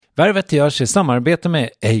Värvet görs i samarbete med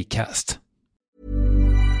Acast.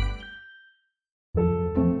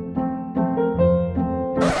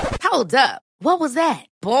 Hold up. What was that?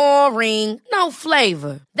 Boring. No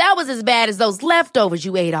flavor. That was as bad as those leftovers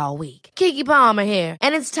you ate all week. Keke Palmer here,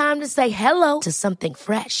 and it's time to say hello to something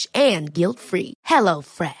fresh and guilt-free. Hello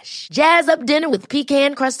Fresh. Jazz up dinner with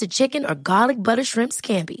pecan-crusted chicken or garlic butter shrimp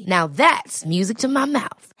scampi. Now that's music to my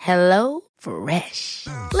mouth. Hello Fresh.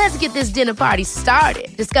 Let's get this dinner party started.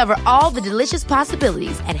 Discover all the delicious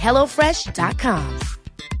possibilities at hellofresh.com.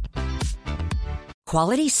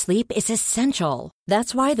 Quality sleep is essential.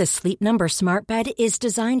 That's why the Sleep Number Smart Bed is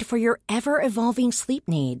designed for your ever-evolving sleep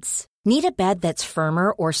needs. Need a bed that's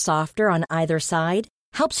firmer or softer on either side?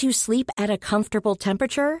 Helps you sleep at a comfortable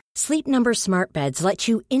temperature? Sleep Number Smart Beds let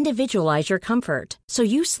you individualize your comfort, so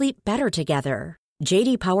you sleep better together.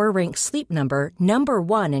 J.D. Power ranks Sleep Number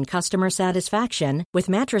 #1 in customer satisfaction with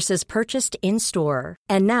mattresses purchased in-store.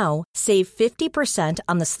 And now, save 50%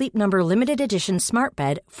 on the Sleep Number Limited Edition Smart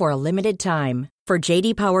Bed for a limited time. For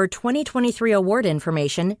J.D. Power 2023 award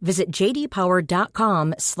information, visit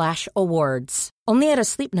jdpower.com/awards. Only at a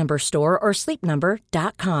Sleep Number store or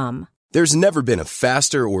sleepnumber.com. There's never been a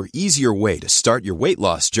faster or easier way to start your weight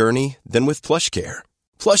loss journey than with PlushCare.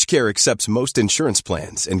 PlushCare accepts most insurance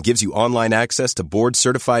plans and gives you online access to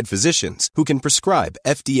board-certified physicians who can prescribe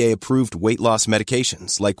FDA-approved weight loss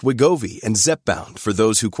medications like Wegovy and Zepbound for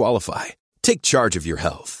those who qualify. Take charge of your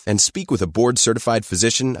health and speak with a board-certified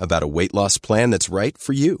physician about a weight loss plan that's right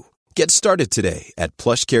for you. Get started today at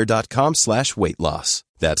plushcare.com/weightloss.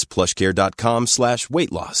 That's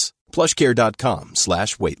plushcare.com/weightloss.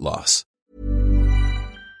 plushcare.com/weightloss.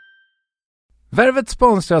 Värvet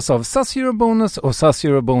sponsras av SAS Eurobonus och SAS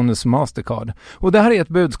Eurobonus Mastercard. Och det här är ett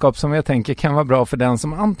budskap som jag tänker kan vara bra för den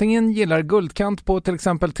som antingen gillar guldkant på till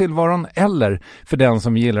exempel tillvaron eller för den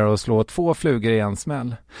som gillar att slå 2 flugor i en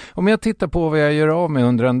smäll. Om jag tittar på vad jag gör av med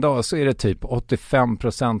under en dag så är det typ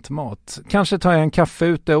 85% mat. Kanske tar jag en kaffe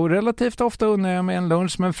ute och relativt ofta unnar jag mig en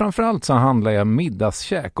lunch, men framförallt så handlar jag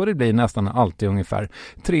middagskäk och det blir nästan alltid ungefär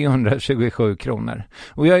 327 kronor.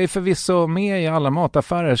 Och jag är förvisso med i alla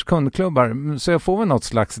mataffärers kundklubbar så jag får väl något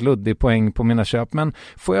slags luddig poäng på mina köp, men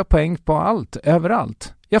får jag poäng på allt,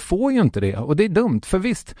 överallt? Jag får ju inte det och det är dumt, för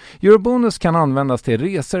visst, Eurobonus kan användas till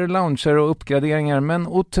resor, lounger och uppgraderingar, men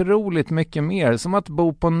otroligt mycket mer, som att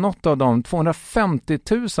bo på något av de 250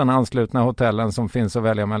 000 anslutna hotellen som finns att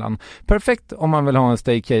välja mellan. Perfekt om man vill ha en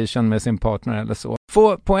staycation med sin partner eller så.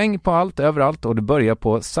 Få poäng på allt, överallt, och det börjar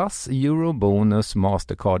på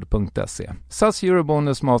SAS-Eurobonus-Mastercard.se.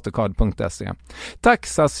 SAS-Eurobonus-Mastercard.se. Tack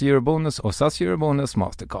SAS Eurobonus och SAS Eurobonus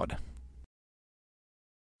Mastercard.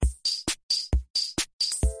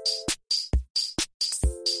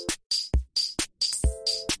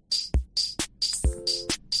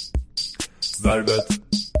 Värvet,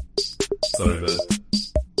 värvet,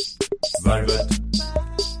 värvet,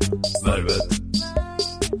 värvet,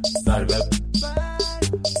 värvet,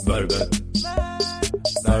 värvet,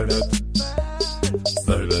 värvet,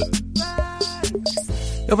 värvet.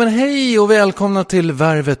 Ja men hej och välkomna till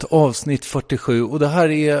Värvet avsnitt 47, och det här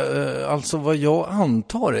är alltså vad jag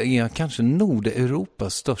antar är kanske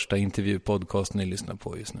Nordeuropas största intervjupodcast ni lyssnar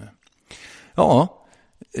på just nu. Ja,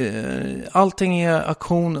 allting är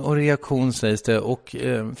aktion och reaktion sägs det, och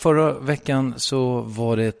förra veckan så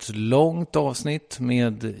var det ett långt avsnitt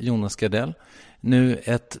med Jonas Gardell. Nu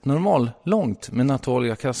ett långt med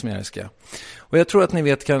Natalia Kazmierska. Och jag tror att ni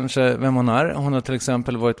vet kanske vem hon är. Hon har till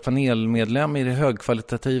exempel varit panelmedlem i det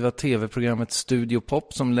högkvalitativa tv-programmet Studio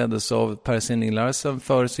Pop som leddes av Per Sinding Larsen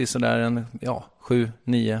för sådär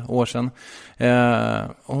 7-9 år sedan.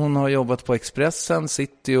 Hon har jobbat på Expressen,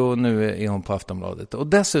 City och nu är hon på Aftonbladet. Och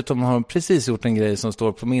dessutom har hon precis gjort en grej som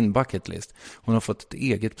står på min bucketlist. Hon har fått ett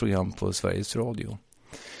eget program på Sveriges Radio.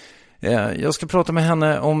 Jag ska prata med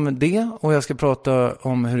henne om det, och jag ska prata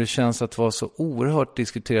om hur det känns att vara så oerhört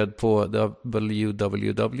diskuterad på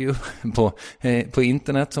www på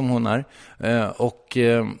internet som hon är. Och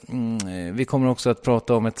vi kommer också att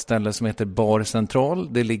prata om ett ställe som heter Bar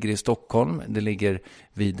Central. Det ligger i Stockholm. Det ligger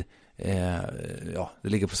vid det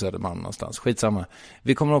ligger på Södermalm någonstans. Skitsamma.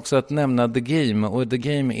 Vi kommer också att nämna The Game, och The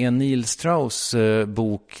Game är Neil Strauss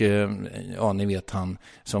bok, ni vet han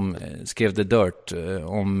som skrev The Dirt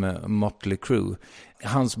om Motley Crue.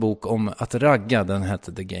 Hans bok om att ragga, den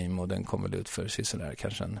hette The Game, och den kom väl ut för sådär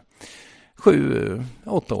kanske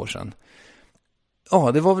 7-8 år sedan.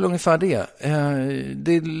 Ja, det var väl ungefär det.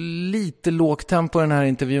 Det är lite lågt tempo i den här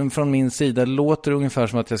intervjun från min sida. Det låter ungefär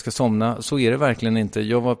som att jag ska somna. Så är det verkligen inte.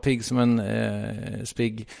 Jag var pigg som en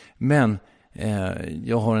spigg. Men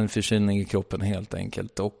jag har en förkylning i kroppen helt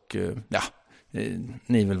enkelt. Och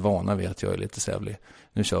Ni är väl vana vid att jag är lite sävlig.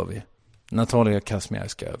 Nu kör vi. Natalia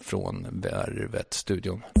Kazmierska från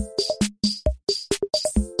Värvet-studion.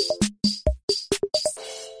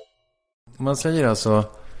 Man säger alltså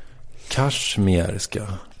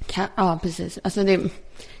Kazmierska. Ja, precis. Alltså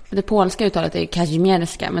det polska uttalet är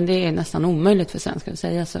Kazmierska, men det är nästan omöjligt för svenskar att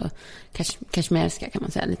säga, så Kazmierska kan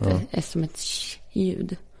man säga, lite som ett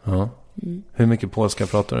ljud. Ja. Hur mycket polska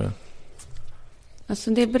pratar du?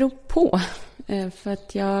 Alltså det beror på. För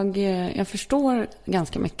att jag förstår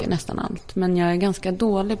ganska mycket, nästan allt. Men jag är ganska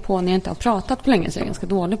dålig på, när jag inte har pratat på länge, så är jag ganska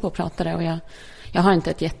dålig på att prata det. Och jag har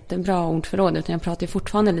inte ett jättebra ordförråd, utan jag pratar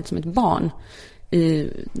fortfarande lite som ett barn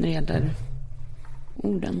när det gäller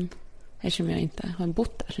orden. Eftersom jag inte har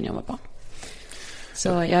bott där sedan jag var barn. Så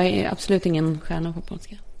jag är absolut ingen stjärna på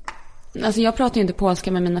polska. Alltså jag pratar ju inte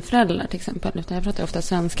polska med mina föräldrar till exempel, utan jag pratar ofta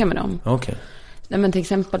svenska med dem. Okej. Nej, men till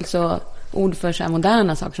exempel så ord för så här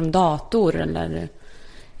moderna saker som dator eller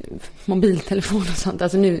mobiltelefon och sånt.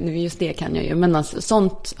 Alltså nu just det kan jag ju, men alltså,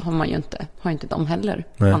 sånt har inte de heller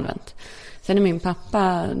använt. Sen är min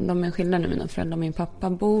pappa, de är skilda nu, mina föräldrar. Min pappa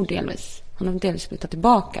han har delvis flyttat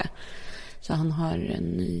tillbaka. Så han har en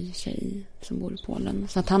ny tjej som bor i Polen.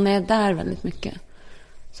 Så att han är där väldigt mycket.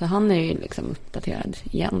 Så han är ju liksom uppdaterad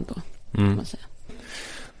igen då, kan man säga.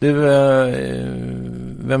 Du,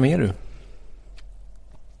 vem är du?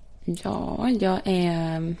 Ja, jag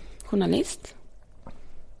är journalist.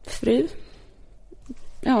 Fru.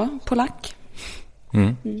 Ja, polack.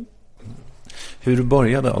 Hur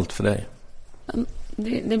började allt för dig?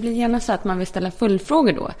 Det blir gärna så att man vill ställa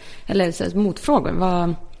fullfrågor då. Eller så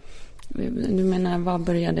motfrågor. Du menar, vad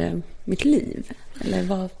började mitt liv? Eller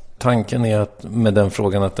vad? Tanken är att med den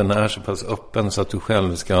frågan att den är så pass öppen så att du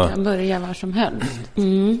själv ska... Jag börjar var som helst.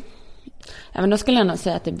 Ja, men då skulle jag nog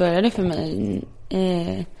säga att det började för mig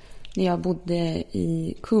när jag bodde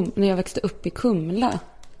när jag växte upp i Kumla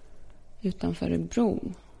utanför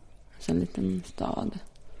Örebro. Så en liten stad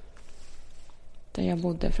där jag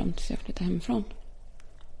bodde fram tills jag flyttade hemifrån.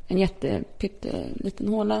 En pytteliten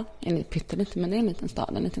håla. Eller pytteliten, men det är en liten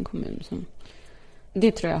stad, en liten kommun.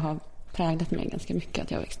 Det tror jag har präglat mig ganska mycket,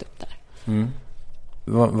 att jag växte upp där.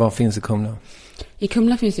 Vad finns i Kumla? I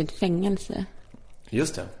Kumla finns ett fängelse.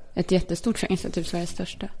 Just det. Ett jättestort fängelse, typ Sveriges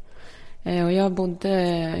största. Och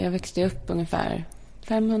jag växte upp ungefär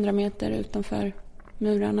 500 meter utanför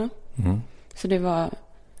murarna. Så det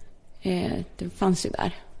fanns ju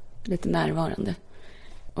där, lite närvarande.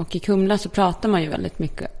 Och i Kumla så pratar man ju väldigt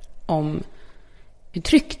mycket om hur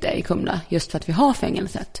tryggt det är i Kumla, just för att vi har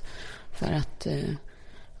fängelset. För att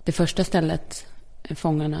det första stället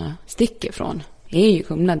fångarna sticker från är ju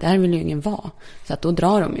Kumla, där vill ju ingen vara. Så att då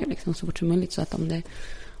drar de ju liksom så fort som möjligt. Så att om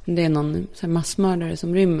det är någon så här massmördare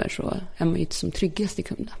som rymmer, så är man ju inte som tryggast i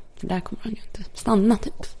Kumla. För där kommer han ju inte stanna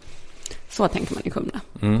typ. Så tänker man i Kumla.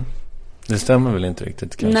 Det stämmer väl inte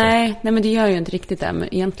riktigt kanske? Nej, men det gör ju inte riktigt det.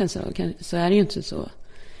 Men egentligen så är det ju inte så.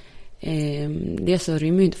 Det så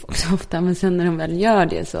rymmer ju inte folk så ofta. Men sen när de väl gör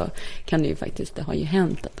det så kan det ju faktiskt, det har ju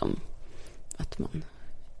hänt att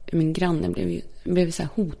min granne blev så här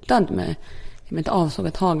hotad med ett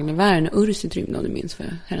avsågat hagelgevär när Ursit rymde, om du minns,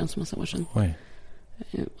 för herrans massa år sedan. Oj.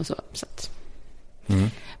 Och så att.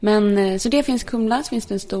 Men så det finns Kumla, så finns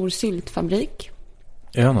det en stor syltfabrik.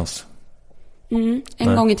 Önos?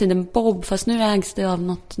 En gång i tiden Bob, fast nu ägs det av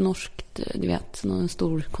något norskt, du vet, någon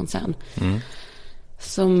stor koncern.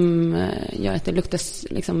 Som gör att det luktar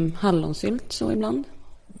liksom hallonsylt så ibland.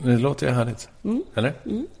 Det låter ju härligt. Eller?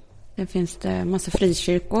 Det finns det massa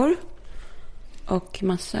frikyrkor. Och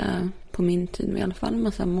massa, på min tid i alla fall,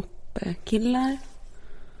 massa moppekillar.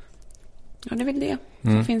 Ja, det är väl det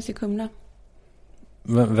som finns i Kumla.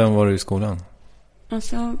 Vem var du i skolan?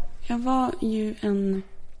 Alltså, jag var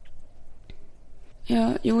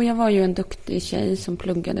ju en duktig tjej som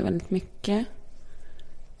pluggade väldigt mycket.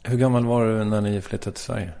 Hur gammal var du när ni flyttade till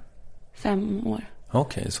Sverige? 5 år.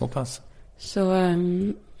 Okej, så pass. Så,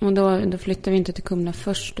 och då flyttade vi inte till Kumla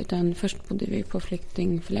först, utan först bodde vi på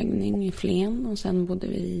flyktingförläggning i Flen. Och sen bodde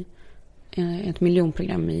vi i ett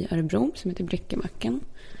miljonprogram i Örebro som heter Brickebacken.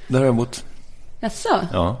 Där har jag bott. Jaså?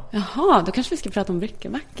 Ja. Jaha, då kanske vi ska prata om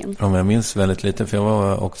Brickebacken. Ja, men jag minns väldigt lite, för jag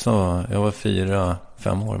var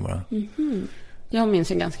 4-5 år bara. Jag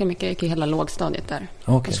minns ju ganska mycket. Jag gick i hela lågstadiet där.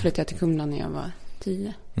 Okay. Och så flyttade jag till Kumla när jag var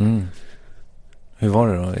 10. Hur var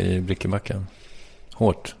det då i Brickebacken?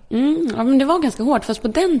 Hårt? Ja, men det var ganska hårt. Fast på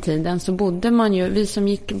den tiden så bodde man ju, vi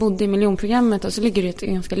som bodde i miljonprogrammet, och så ligger det ett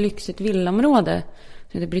ganska lyxigt villaområde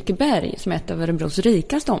som heter Brickeberg, som är ett av Örebros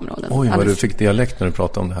rikaste områden. Oj, vad du fick dialekt när du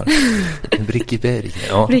pratade om det här. Brickeberg.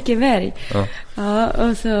 Ja. Brickeberg. Ja,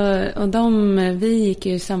 och vi gick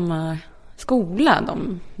ju i samma skola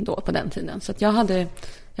då på den tiden. Så att jag hade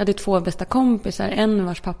 2 bästa kompisar. En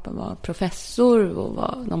vars pappa var professor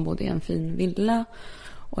och de bodde i en fin villa.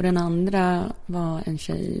 Och den andra var en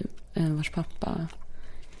tjej vars pappa...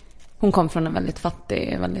 Hon kom från en väldigt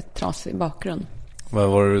fattig, väldigt trasig bakgrund. Vad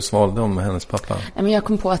var det du svalde om hennes pappa? Nej, men jag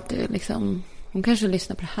kom på att det liksom... Hon kanske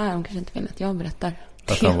lyssnar på det här. Hon kanske inte vill att jag berättar.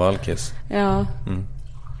 Att han var alkis? Ja. Mm.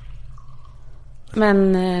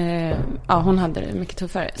 Men hon hade det mycket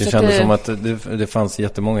tuffare. Det kändes som att det fanns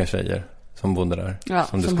jättemånga tjejer som bodde där. Ja,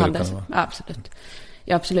 som hade. Ja, absolut.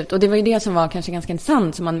 Ja, absolut. Och det var ju det som var kanske ganska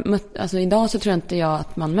intressant. Alltså idag så tror jag inte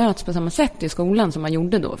att man möts på samma sätt i skolan som man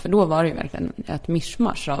gjorde då. För då var det ju verkligen ett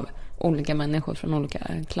mischmasch av olika människor från olika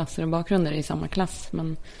klasser och bakgrunder i samma klass.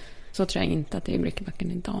 Men så tror jag inte att det är i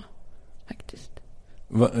Brickebacken idag, faktiskt.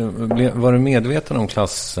 Var du medveten om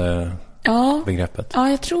klassbegreppet? Ja,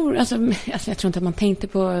 jag tror inte att man tänkte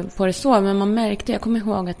på det så. Men man märkte, jag kommer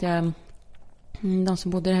ihåg att de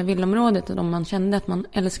som bodde i det här villområdet och man kände att man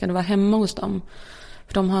älskade att vara hemma hos dem.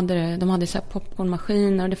 För de hade så här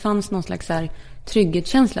popcornmaskiner och det fanns någon slags så här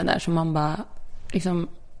trygghetskänsla där som man bara liksom,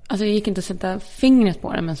 alltså det gick inte att sätta fingret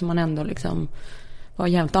på det, men som man ändå liksom var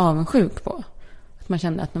jävligt avundsjuk på. Att man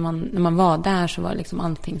kände att när man var där så var liksom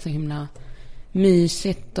allting så himla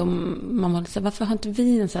mysigt och man var så här, varför har inte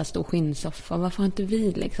vi en så här stor skinnsoffa? Varför har inte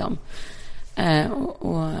vi liksom?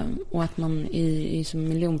 Och att man i som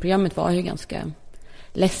miljonprogrammet var ju ganska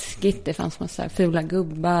läskigt. Det fanns massa fula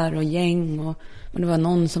gubbar och gäng och det var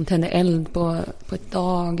någon som tände eld på ett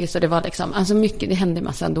dagis och det var liksom, alltså mycket, det hände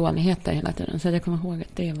massa dåligheter hela tiden. Så jag kommer ihåg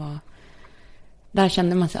att det var, där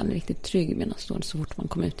kände man sig aldrig riktigt trygg, medan så fort man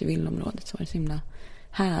kom ut i villområdet så var det så himla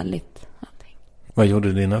härligt allting. Vad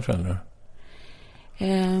gjorde dina föräldrar?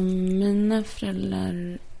 Mina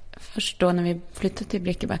föräldrar, först då när vi flyttade till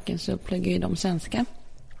Brickebacken så pluggade ju de svenska.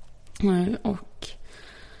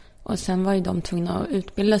 Och sen var ju de tvungna att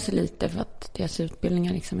utbilda sig lite för att deras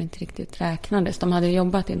utbildningar liksom inte riktigt räknades. De hade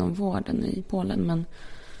jobbat inom vården i Polen men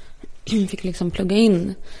fick liksom plugga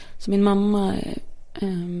in. Så min mamma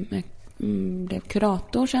blev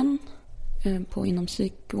kurator sen inom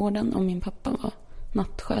psykvården och min pappa var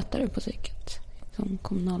nattskötare på psyket som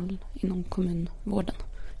inom kommunvården,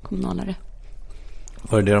 kommunalare.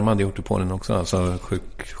 Var det de hade gjort i Polen också? Alltså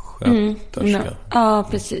sjuksköterska? Ja,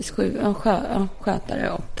 precis.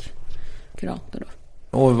 Skötare och kurator då.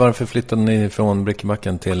 Och varför flyttade ni från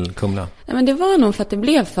Brickebacken till Kumla? Ja, men det var nog för att det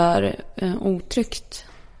blev för otryggt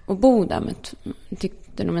att bo där,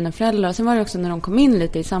 tyckte nog mina föräldrar. Och sen var det också när de kom in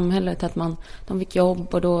lite i samhället att de fick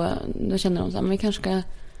jobb och då kände de så här, men vi kanske ska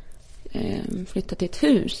flytta till ett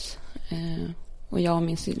hus. Och jag och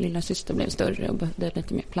min lilla syster blev större och behövde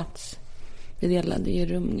lite mer plats. Vi delade ju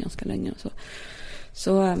rum ganska länge och så.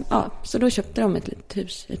 Så då köpte de ett litet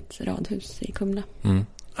hus, ett radhus i Kumla. Mm.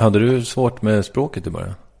 Hade du svårt med språket i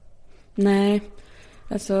början? Nej,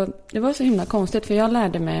 alltså det var så himla konstigt för jag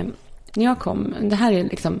lärde mig när jag kom, det här är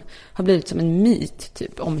liksom, har blivit som en myt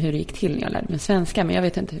typ om hur det gick till när jag lärde mig svenska, men jag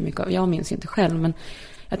vet inte hur mycket, jag minns inte själv, men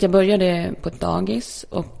att jag började på ett dagis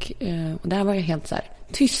och där var jag helt så här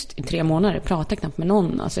tyst i 3 månader, pratade knappt med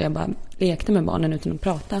någon, alltså jag bara lekte med barnen utan att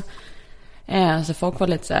prata. Så folk var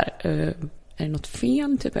lite så här, är det något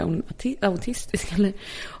fel? Typ är jag autistisk? Eller?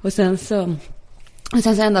 Och sen så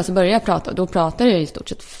ända så började jag prata. Och då pratade jag i stort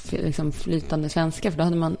sett liksom flytande svenska. För då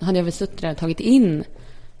hade jag väl suttit där och tagit in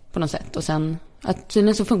på något sätt. Och sen, att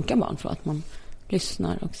tydligen så funkar barn för att man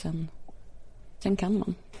lyssnar och sen kan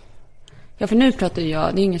man. Ja, för nu pratar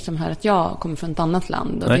jag, det är inget som hör att jag kommer från ett annat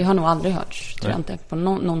land. Och det har nog aldrig hörts, tror jag inte, på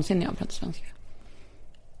någonsin när jag pratar svenska.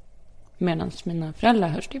 Medan mina föräldrar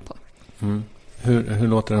hörs det på. Mm. Hur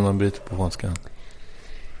låter det när man bryter på skånska?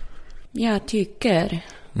 Jag tycker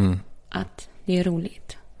att det är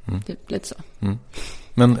roligt. Typ lite så. Mm.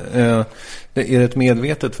 Men är det ett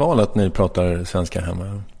medvetet val att ni pratar svenska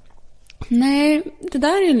hemma? Nej, det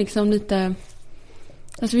där är liksom lite...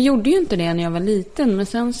 Alltså vi gjorde ju inte det när jag var liten. Men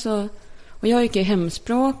sen så... Och jag gick i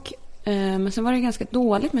hemspråk. Men sen var det ganska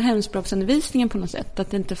dåligt med hemspråksundervisningen på något sätt. Att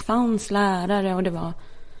det inte fanns lärare och det var...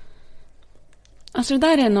 Alltså det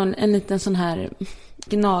där är en liten sån här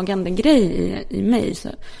gnagande grej i mig. Så,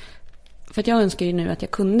 för att jag önskar ju nu att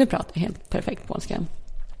jag kunde prata helt perfekt polska.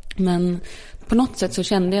 Men på något sätt så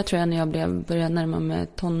kände jag, tror jag, när jag började närma mig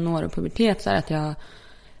tonår och pubertet, så här, att jag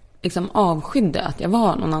liksom avskydde att jag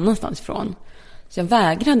var någon annanstans ifrån. Så jag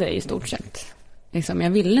vägrade i stort sett. Liksom, jag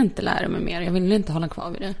ville inte lära mig mer. Jag ville inte hålla kvar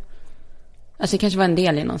vid det. Alltså det kanske var en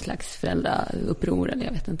del i någon slags föräldrauppror eller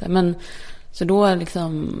jag vet inte. Men så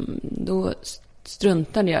då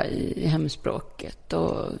struntade jag i hemspråket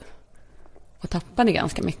och tappade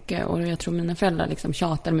ganska mycket. Och jag tror mina föräldrar liksom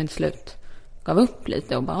tjatade mig till slut gav upp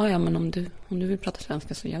lite och bara, ja men om du vill prata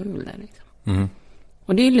svenska så gör vi väl det liksom.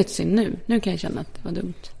 Och det är lite synd nu. Nu kan jag känna att det var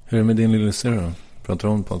dumt. Hur är det med din lillasyrra då? Pratar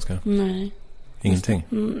hon polska? Nej. Ingenting?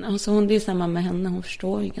 Alltså det är samma med henne. Hon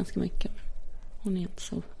förstår ju ganska mycket. Hon är inte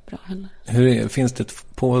så bra heller. Finns det ett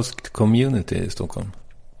polskt community i Stockholm?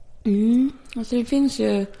 Alltså det finns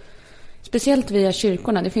ju, speciellt via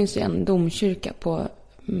kyrkorna, det finns ju en domkyrka på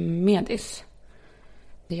Medis.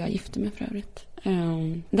 Det jag gifte mig för övrigt.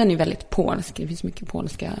 Den är väldigt polsk. Det finns mycket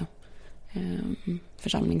polska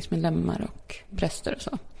församlingsmedlemmar och präster och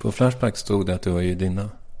så. På Flashback stod det att du var judinna.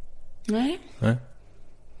 Nej. Nej.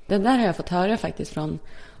 Det där har jag fått höra faktiskt från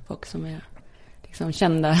folk som är liksom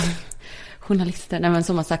kända journalister. Nej, men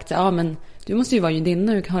som har sagt så, ja men du måste ju vara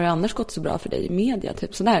judinna. Hur har det annars gått så bra för dig i media?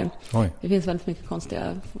 Typ sådär. Oj. Det finns väldigt mycket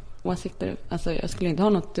konstiga åsikter. Alltså jag skulle inte ha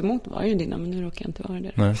något emot att vara judinna, men nu råkar jag inte vara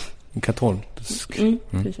det. Nej, katolsk.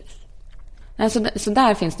 Precis. Alltså, så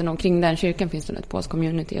där finns det nog, kring den kyrkan finns det ett polsk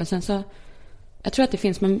community. Och sen så, jag tror att det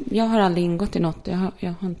finns, men jag har aldrig ingått i något.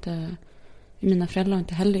 Jag har inte, mina föräldrar har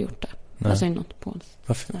inte heller gjort det. Nej. Alltså i något polskt.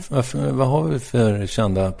 Vad har vi för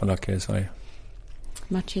kända polacker i Sverige?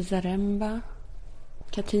 Maciej Zaremba,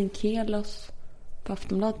 Katrin Kielos. På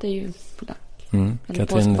Aftonbladet är ju polack. Eller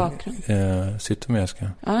polsk bakgrund.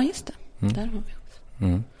 Zytomierska. Ja, just det. Där har vi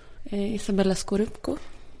också. Isabella Skorupko.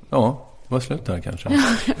 Ja, var slut där kanske.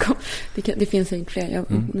 Det finns inte fler.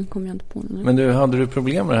 Nu kommer jag inte på det. Men hade du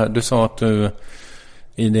problem med det här? Du sa att du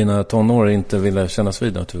i dina tonår inte ville kännas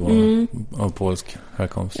vid att du var av polsk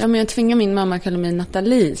härkomst. Ja, men jag tvingade min mamma att kalla mig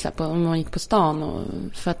Nathalie så här, om man gick på stan. Och,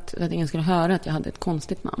 för att ingen skulle höra att jag hade ett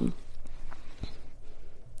konstigt namn.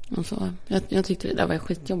 Och så, jag tyckte det där var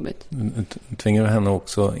skitjobbigt. Tvingade henne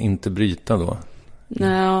också inte bryta då?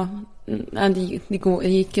 Nej, det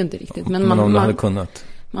gick ju inte riktigt. Men om du hade kunnat?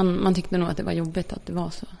 Man tyckte nog att det var jobbigt att det var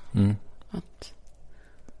så. Att,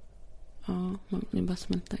 ja, man kunde bara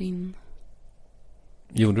smälta in.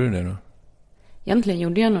 Gjorde du det då? Egentligen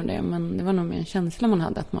gjorde jag nog det, men det var nog mer en känsla man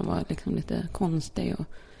hade att man var liksom lite konstig.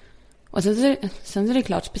 Och sen är det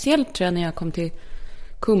klart, speciellt tror jag när jag kom till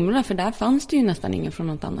Kumla, för där fanns det ju nästan ingen från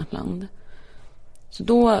något annat land. Så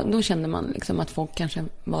då kände man liksom att folk kanske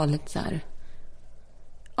var lite så här,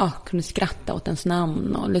 kunde skratta åt ens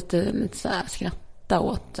namn och lite så här skratta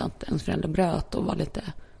åt att ens föräldrar bröt och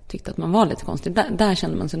tyckte att man var lite konstig. Där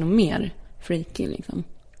kände man sig nog mer freaky liksom.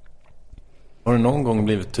 Har du någon gång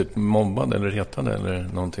blivit typ mobbad eller retad eller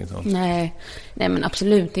någonting sånt? Nej men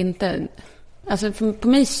absolut inte. Alltså på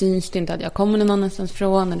mig syns det inte att jag kommer någon annanstans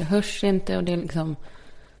från, eller hörs inte, och det är liksom,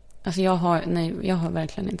 alltså jag har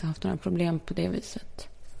verkligen inte haft några problem på det viset.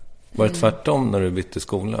 Var det tvärtom när du bytte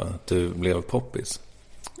skola, att du blev poppis?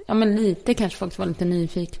 Ja, men lite kanske folk var lite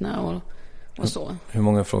nyfikna och så. Hur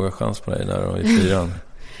många frågor chans på dig där och i 4:an?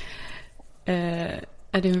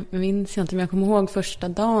 Det minns jag inte, men jag kommer ihåg första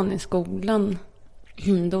dagen i skolan.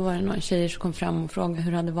 Då var det några tjejer som kom fram och frågade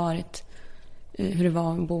hur det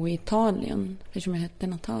var att bo i Italien, eftersom jag hette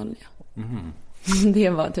Natalia. Det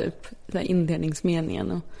var typ den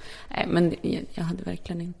inledningsmeningen. Nej, men jag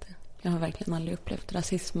har verkligen aldrig upplevt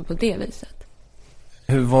rasism på det viset.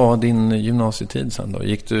 Hur var din gymnasietid sen då?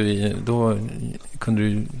 Då kunde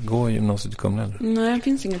du gå i gymnasiet i Kumla eller? Nej, det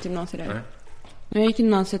finns inget gymnasium där. Jag gick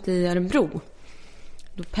gymnasiet i Örebro.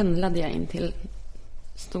 Då pendlade jag in till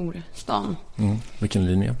storstan. Vilken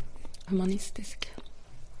linje? Humanistisk.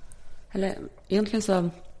 Eller egentligen så,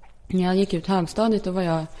 när jag gick ut högstadiet, då var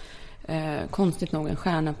jag konstigt nog en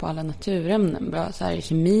stjärna på alla naturämnen. Bra så här,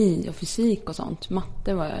 kemi och fysik och sånt.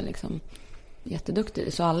 Matte var jag liksom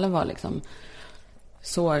jätteduktig. Så alla var liksom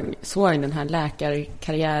såg den här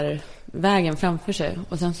läkarkarriärvägen framför sig.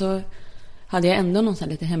 Och sen så hade jag ändå någon sån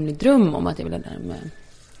här lite hemlig dröm om att jag ville lära mig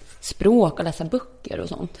språk och läsa böcker och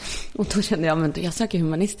sånt. Och då kände jag att jag söker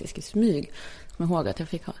humanistisk i smyg. Jag ihåg att jag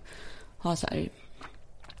fick ha så här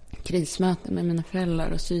krismöten med mina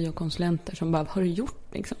föräldrar och syokonsulenter som bara, har du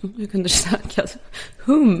gjort liksom? Hur kunde du söka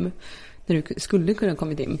när du skulle kunna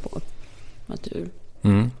kommit in på natur?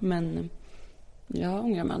 Men jag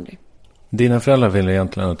ångrar mig aldrig. Dina föräldrar ville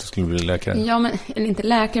egentligen att du skulle bli läkare? Ja, men eller inte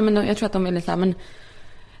läkare, men jag tror att de ville så här, men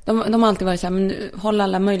de har alltid varit så här, men hålla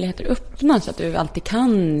alla möjligheter öppna så att du alltid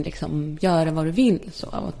kan liksom göra vad du vill. Så.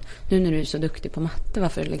 Och nu när du är så duktig på matte,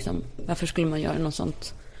 varför skulle man göra något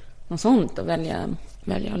sånt och välja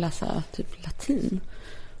att läsa typ latin?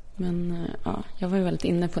 Men jag var ju väldigt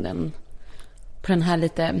inne på den här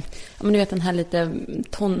lite, ja men du vet den här lite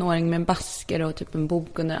tonåring med basker och typ en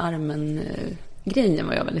bok under armen grejen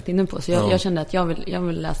var jag väldigt inne på. Så jag kände att jag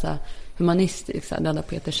vill läsa humanistiskt, så Döda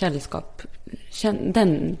Peters sällskap.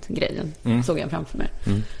 Den grejen såg jag framför mig.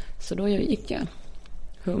 Så då gick jag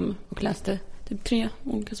hum och läste typ 3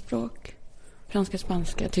 olika språk. Franska,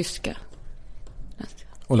 spanska, tyska.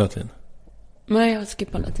 Och latin? Nej, jag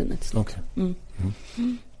skippar latinet. Okej.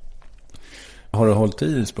 Har du hållit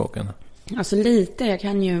i språken? Alltså lite, jag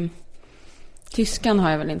kan ju... Tyskan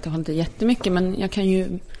har jag väl inte hållit i jättemycket, men jag kan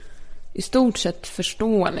ju i stort sett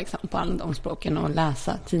förstå liksom, på alla de språken och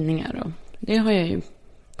läsa tidningar. Och det har jag ju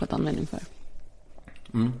fått användning för.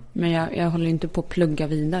 Men jag håller inte på att plugga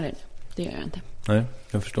vidare. Det gör jag inte. Nej,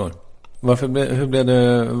 jag förstår. Hur blev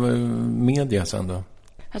det media sen då?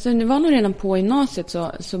 Alltså det var nog redan på gymnasiet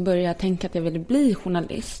så började jag tänka att jag ville bli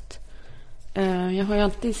journalist. Jag har ju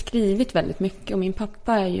alltid skrivit väldigt mycket och min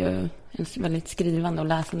pappa är ju en väldigt skrivande och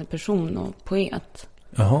läsande person och poet.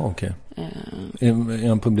 Jaha, okej. Är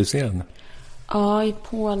han publicerad? Ja, i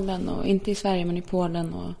Polen och inte i Sverige men i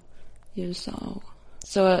Polen och i USA.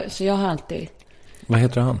 Så jag har alltid... Vad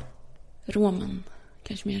heter han? Roman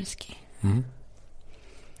Kazimierski.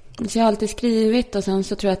 Så jag har alltid skrivit och sen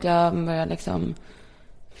så tror jag att jag började liksom...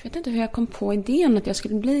 Jag vet inte hur jag kom på idén att jag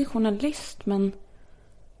skulle bli journalist, men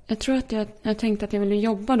jag tror att jag tänkte att jag ville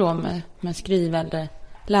jobba då med skriva eller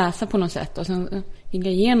läsa på något sätt. Och sen gick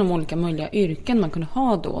jag igenom olika möjliga yrken man kunde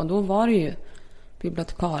ha då. Och då var det ju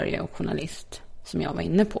bibliotekarie och journalist som jag var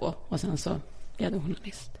inne på. Och sen så blev jag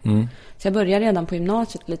journalist. Så jag började redan på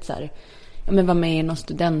gymnasiet lite så här... Men var med i någon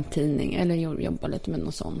studenttidning eller jobba lite med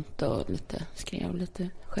något sånt och skrev lite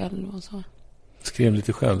själv och så. Skrev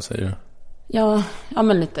lite själv, säger du? Ja,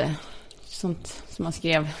 men lite sånt som man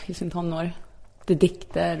skrev i sin tonår. Det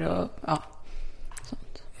dikter och ja,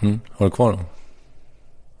 sånt. Har du kvar dem?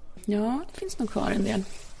 Ja, det finns nog kvar en del.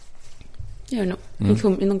 Det gör det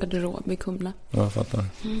nog. I någon garderob i Kumla. Ja, jag fattar.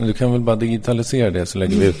 Men du kan väl bara digitalisera det så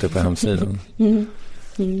lägger vi ut det på hemsidan.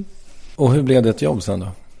 Och hur blev det ett jobb sen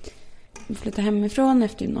då? Jag flyttade hemifrån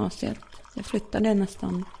efter gymnasiet. Jag flyttade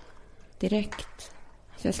nästan direkt.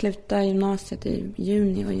 Så jag slutade gymnasiet i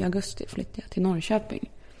juni och i augusti flyttade jag till Norrköping.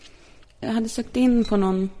 Jag hade sökt in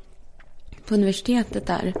på universitetet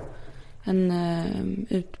där. En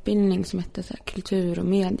utbildning som hette så här, kultur och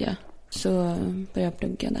media. Så började jag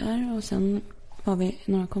plugga där. Och sen var vi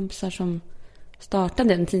några kompisar som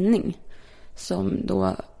startade en tidning. Som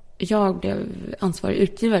då jag blev ansvarig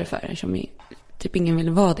utgivare för. Som typ ingen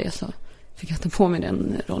ville vara det, så fick jag ta på mig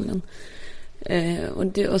den rollen.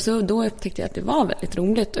 Och så då upptäckte jag att det var väldigt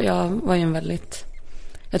roligt. Och jag var ju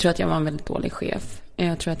jag tror att jag var en väldigt dålig chef.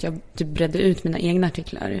 Jag tror att jag typ bredde ut mina egna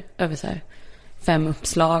artiklar över så här 5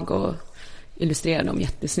 uppslag och illustrerade dem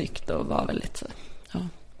jättesnyggt och var väldigt så, ja.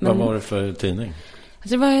 Vad var det för tidning? Alltså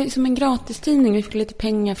det var som en gratistidning. Vi fick lite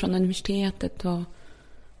pengar från universitetet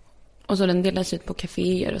och så den delades ut på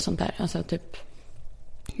kaféer och sånt där. Alltså typ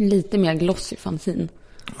lite mer glossy fanzine.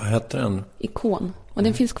 Vad hette den? Ikon. Och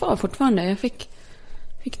den finns kvar fortfarande. Jag fick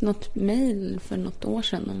något mejl för något år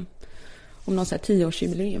sedan om någon så här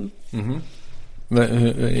 10-årsjubileum.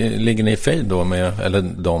 Ligger ni i fejd då med, eller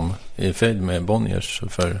de i fejd med Bonniers?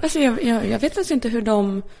 Alltså jag vet alltså inte hur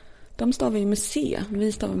de stavar ju med C,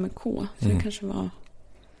 vi stavar med K. Så det kanske var...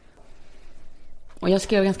 Och jag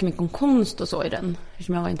skrev ganska mycket om konst och så i den,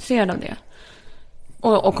 eftersom jag var intresserad av det.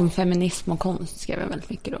 Och om feminism och konst skrev jag väldigt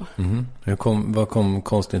mycket då. Var kom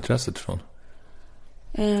konstintresset ifrån?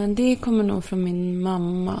 Det kommer nog från min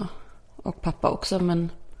mamma och pappa också. Men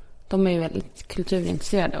de är ju väldigt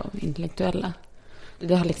kulturintresserade och intellektuella.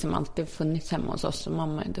 Det har liksom alltid funnits hemma hos oss. Och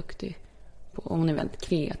mamma är duktig på, och hon är väldigt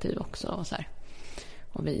kreativ också. Och så här.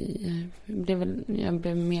 Och jag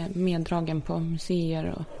blev meddragen på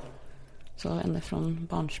museer och så ända från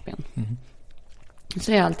barnsben.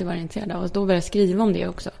 Så jag har alltid varit intresserad av. Och då började jag skriva om det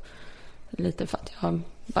också. Lite för att jag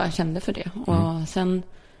bara kände för det. Och sen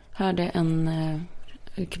hörde en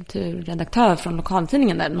kulturredaktör från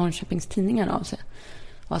lokaltidningen där, Norrköpings tidningar, av sig.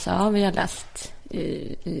 Och sa, vi har läst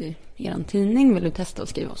i er tidning. Vill du testa att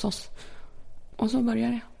skriva hos oss? Och så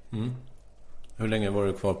började jag. Hur länge var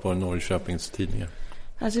du kvar på Norrköpings tidningar?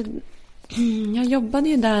 Alltså, jag jobbade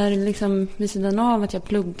ju där liksom vid sidan av att jag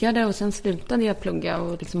pluggade. Och sen slutade jag plugga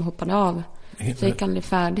och liksom hoppade av. Så jag gick aldrig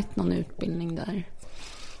färdigt någon utbildning där.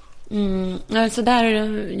 Så där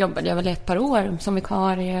jobbade jag väl ett par år som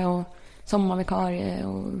vikarie och sommarvikarie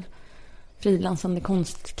och frilansande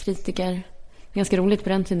konstkritiker. Ganska roligt, på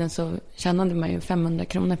den tiden så tjänade man ju 500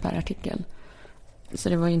 kronor per artikel. Så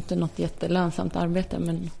det var ju inte något jättelönsamt arbete,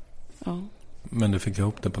 men ja. Men du fick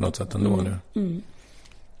ihop det på något sätt ändå nu?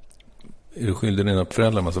 Är du skyldig dina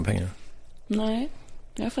föräldrar massa pengar? Nej,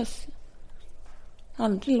 jag har faktiskt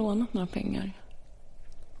aldrig lånat några pengar.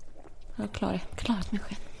 Jag har klarat mig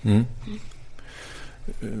själv.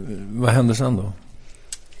 Vad hände sen då?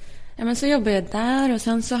 Ja, men så jobbade jag där och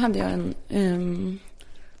sen så hade jag en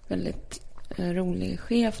väldigt rolig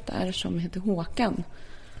chef där som heter Håkan.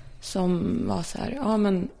 som var så här, ja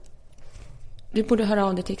men du borde höra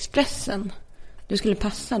av dig till Expressen. Du skulle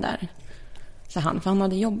passa där. Så han, för han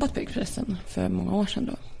hade jobbat på Expressen för många år sedan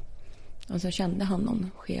då. Och så kände han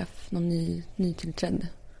någon chef, någon nytillträdd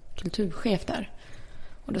kulturchef där.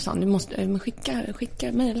 Och då sa han, du måste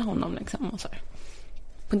skicka mejla honom liksom. Och så här.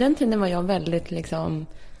 På den tiden var jag väldigt liksom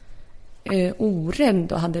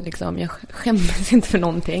orädd och hade liksom, jag skämdes inte för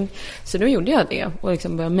någonting. Så då gjorde jag det och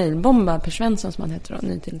liksom började mejlbomba Per Svensson som han heter då,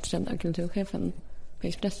 nytillträdda kulturchefen på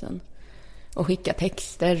Expressen. Och skicka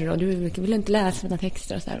texter och du vill inte läsa mina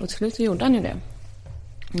texter och så här. Och till slut så gjorde han ju det.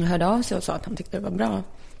 Han hörde av sig och sa att han tyckte det var bra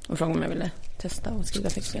och frågade om jag ville testa och skriva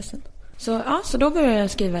för Expressen. Så då började jag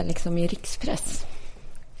skriva liksom i rikspress.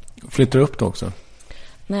 Flyttar du upp då också?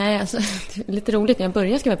 Nej, alltså lite roligt. När jag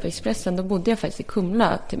började skriva på Expressen då bodde jag faktiskt i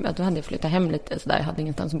Kumla. Då hade jag flyttat hem lite så där. Jag hade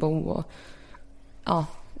ingenstans att bo och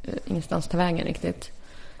ingenstans ta vägen riktigt.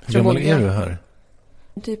 Hur gammal är du här?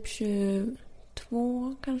 Typ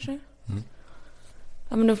 22 kanske.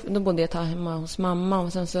 Ja, men då bodde jag ett tag hemma hos mamma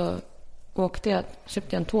och sen så köpte jag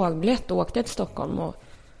en tågbiljett och åkte till Stockholm och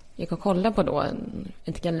gick och kollade på då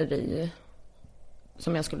ett galleri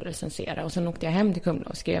som jag skulle recensera och sen åkte jag hem till Kumla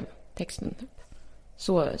och skrev texten typ.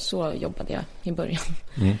 Så jobbade jag i början.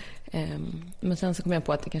 Men sen så kom jag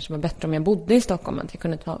på att det kanske var bättre om jag bodde i Stockholm, att jag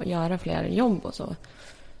kunde göra fler jobb och så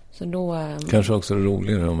då kanske också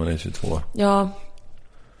roligare om man är 22. Ja,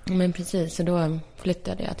 men precis, så då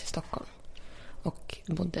flyttade jag till Stockholm och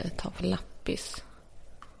bodde ett tag på Lappis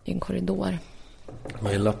i en korridor.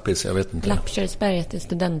 Vad är Lappis? Jag vet inte. Lappkärrsberget är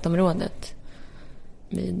studentområdet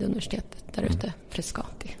vid universitetet där ute,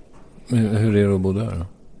 Frescati. Men hur är det att bo där då?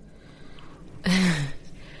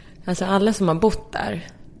 Alltså alla som har bott där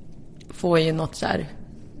får ju något så här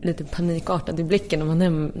lite panikartat i blicken om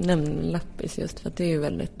man nämner Lappis, just för att det är ju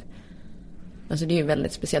väldigt, alltså det är ju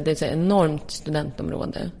väldigt speciellt. Det är ett enormt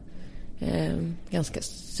studentområde, ganska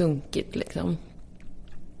sunkigt liksom.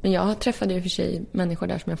 Men jag träffade ju för sig människor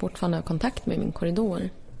där som jag fortfarande har kontakt med i min korridor.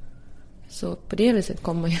 Så på det viset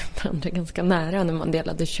kom man ju varandra ganska nära när man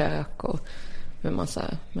delade kök och med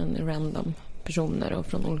massa random personer och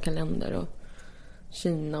från olika länder och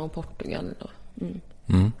Kina och Portugal.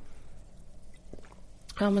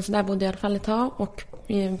 Ja, men så där bodde jag i alla fall ett tag och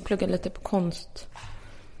pluggade lite på konst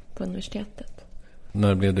på universitetet.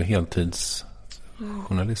 När blev du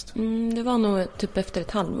heltidsjournalist? Det var nog typ efter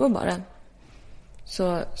ett halvår bara.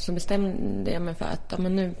 Så bestämde jag mig för att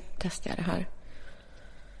men nu testar jag det här.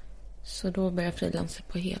 Så då började jag frilansa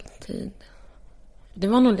på heltid. Det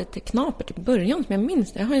var nog lite knapert i början som jag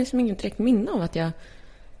minns. Jag har liksom inget direkt minne av att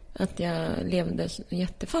jag levde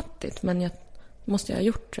jättefattigt. Men jag måste ha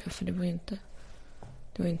gjort det, för det var ju inte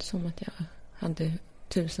som att jag hade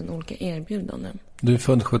 1000 olika erbjudanden. Du är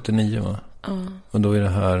född 79 va? Ja. Och då är det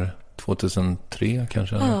här 2003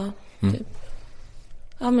 kanske? Ja, typ.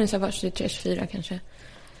 Ja, men så var 23-24 kanske.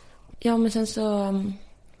 Ja, men sen så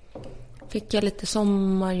fick jag lite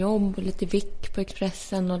sommarjobb och lite vick på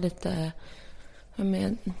Expressen och lite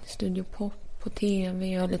med studiopop på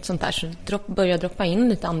tv och lite sånt där. Så började droppa in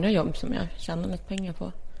lite andra jobb som jag tjänade lite pengar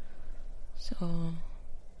på.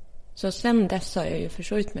 Så sen dess har jag ju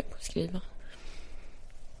försökt mig på att skriva.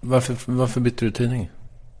 Varför bytte du tidning?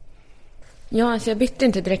 Ja, alltså jag bytte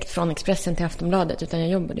inte direkt från Expressen till Aftonbladet, utan jag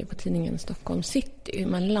jobbade på tidningen Stockholm City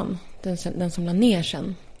emellan. Den som la ner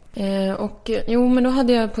sen. Men då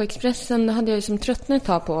hade jag på Expressen, då hade jag liksom tröttnat ett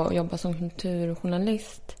tag på att jobba som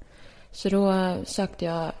kulturjournalist. Så då sökte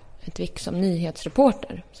jag ett vick som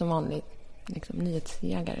nyhetsreporter, som vanlig liksom,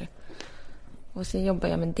 nyhetsjägare. Och sen jobbade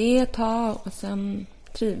jag med det ett tag och sen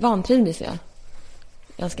vantrivdes jag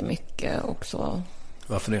ganska mycket också.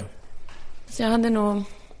 Varför det? Så jag hade nog,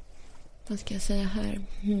 vad ska jag säga här?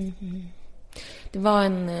 Det var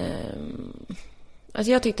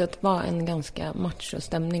alltså jag tyckte att det var en ganska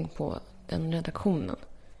macho-stämning på den redaktionen.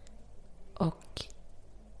 Och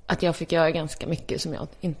att jag fick göra ganska mycket som jag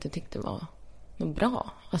inte tyckte var något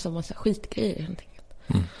bra. Alltså en massa skitgrejer helt enkelt.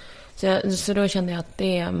 Så då kände jag att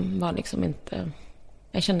det var liksom inte,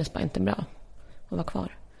 jag kändes bara inte bra att vara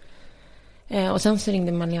kvar. Och sen så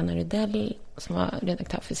ringde Malena Rydell som var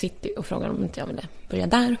redaktör för City och frågade om inte jag ville börja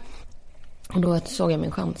där. Och då såg jag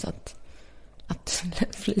min chans att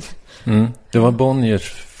fly. Det var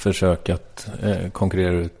Bonniers försök att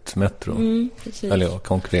konkurrera ut Metro. Eller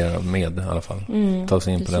konkurrera med i alla fall. Ta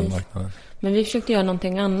sig in på den marknaden. Men vi försökte göra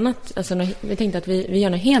någonting annat. Alltså, vi tänkte att vi gör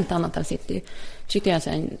något helt annat än City. Vi försökte göra så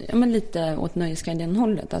här, lite åt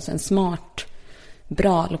nöjesguiden-hållet. Alltså en smart,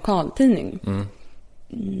 bra lokaltidning.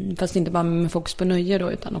 Fast inte bara med fokus på nöje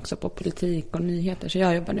då, utan också på politik och nyheter. Så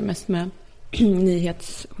jag jobbade mest med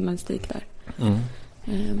nyhetsjournalistik där.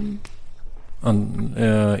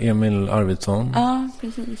 Emil Arvidsson. Ja,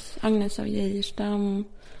 precis. Agnes av Geijerstam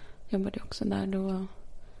jobbade också där då.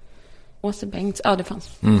 Åse Bengts. Ja, det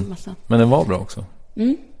fanns en massa. Men den var bra också.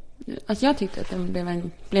 Alltså jag tyckte att den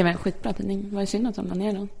blev en skitbra tidning. Det var ju synd att de la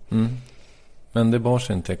ner den. Men det bar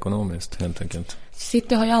sig inte ekonomiskt helt enkelt.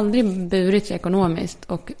 City har ju aldrig burit sig ekonomiskt.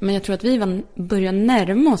 Men jag tror att vi började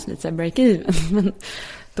närma oss lite så break-even. Men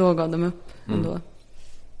då gav de upp ändå.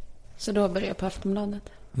 Så då började jag på Aftonbladet.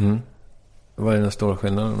 Vad är den stora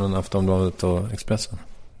skillnaden mellan Aftonbladet och Expressen?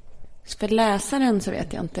 För läsaren så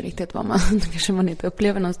vet jag inte riktigt vad man... kanske man inte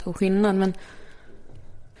upplever någon stor skillnad. Men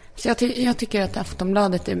så jag tycker att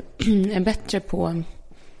Aftonbladet är bättre på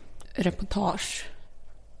reportage.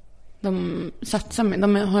 De satsar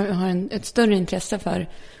de har ett större intresse för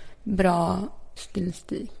bra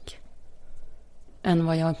stilistik än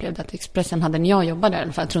vad jag upplevde att Expressen hade när jag jobbade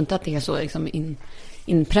där. För jag tror inte att det är så liksom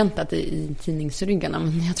inpräntat i tidningsryggarna,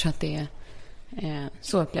 men jag tror att det är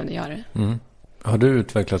så upplevde jag det. Har du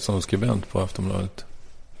utvecklats som skribent på Aftonbladet?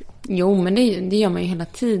 Jo, men det gör man ju hela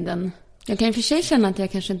tiden. Jag kan i och för sig känna att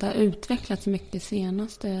jag kanske inte har utvecklats så mycket de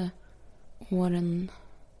senaste åren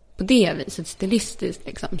på det viset, stilistiskt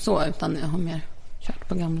liksom så, utan jag har mer kört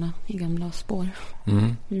på gamla spår.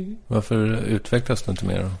 Varför utvecklas det inte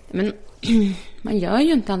mer då? Men man gör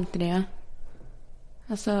ju inte alltid det.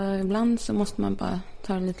 Alltså ibland så måste man bara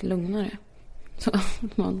ta det lite lugnare. Så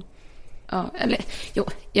att man... Ja, eller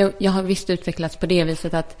jag har visst utvecklats på det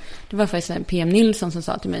viset att det var faktiskt PM Nilsson som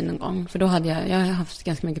sa till mig någon gång, för då hade jag har haft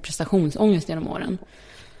ganska mycket prestationsångest genom åren.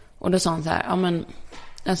 Och då sa han så här, ja men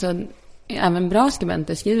alltså även bra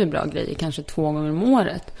skribenter skriver bra grejer kanske 2 gånger om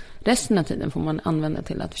året. Resten av tiden får man använda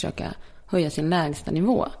till att försöka höja sin lägsta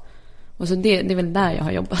nivå. Och så det är väl där jag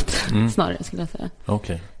har jobbat snarare skulle jag säga.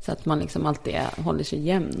 Okay. Så att man liksom alltid håller sig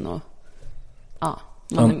jämn och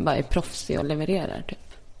man bara är proffsig och levererar typ.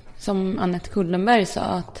 Som Annette Kullenberg sa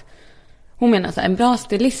att hon menar så här, en bra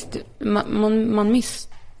stilist man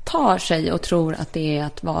misstar sig och tror att det är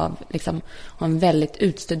att vara liksom ha en väldigt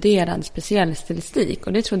utstuderad speciell stilistik,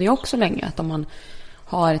 och det trodde jag också länge, att om man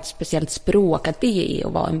har ett speciellt språk att det är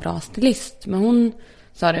att vara en bra stilist. Men hon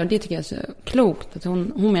sa det, och det tycker jag är så klokt, att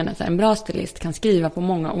hon menar så här, en bra stilist kan skriva på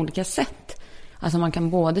många olika sätt. Alltså man kan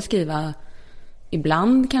både skriva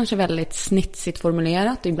ibland kanske väldigt snitsigt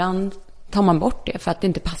formulerat, och ibland tar man bort det för att det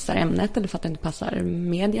inte passar ämnet eller för att det inte passar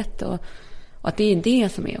mediet, och att det är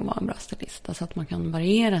det som är att vara en bra stilist, alltså att man kan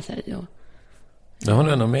variera sig. Det har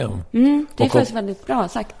du ändå med om. Det är faktiskt väldigt bra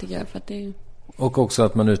sagt tycker jag, för att det... Och också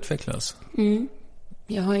att man utvecklas.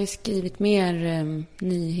 Jag har ju skrivit mer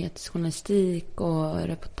nyhetsjournalistik och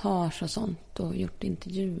reportage och sånt, och gjort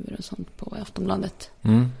intervjuer och sånt på Aftonbladet.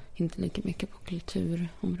 Inte lika mycket på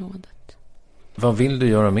kulturområdet. Vad vill du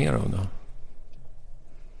göra mer av då?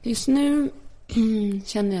 Just nu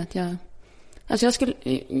känner jag att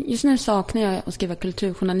just nu saknar jag att skriva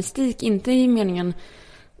kulturjournalistik, inte i meningen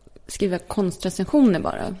skriva konstrecensioner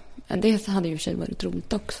bara. Det hade ju i och för sig varit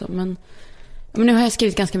roligt också, men nu har jag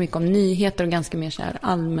skrivit ganska mycket om nyheter och ganska mer så här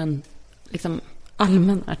allmän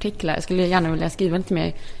artiklar. Jag skulle gärna vilja skriva lite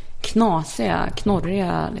mer knasiga,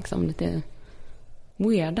 knorriga, liksom lite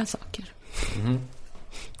weirda saker.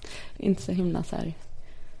 Inte så himla så här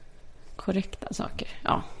korrekta saker.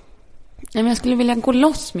 Ja. Men jag skulle vilja gå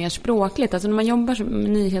loss mer språkligt. Alltså när man jobbar med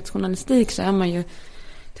nyhetsjournalistik så är man ju,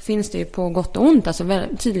 det finns det ju på gott och ont, alltså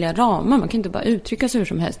väldigt tydliga ramar. Man kan inte bara uttrycka sig hur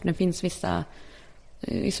som helst. Det finns vissa,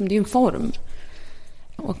 liksom det är ju en form.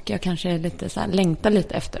 Och jag kanske lite så här, längtar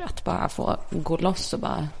lite efter att bara få gå loss och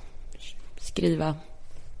bara skriva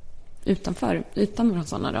utan några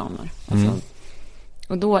sådana ramar. Alltså,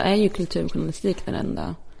 och då är ju kulturjournalistik den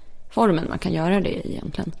enda formen man kan göra det i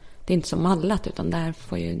egentligen. Det är inte så mallat, utan där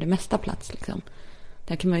får ju det mesta plats liksom.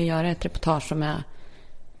 Där kan man ju göra ett reportage som är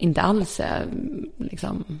inte alls är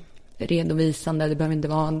liksom redovisande. Det behöver inte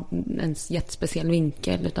vara en jättespeciell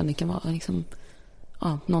vinkel, utan det kan vara liksom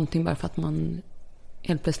någonting bara för att man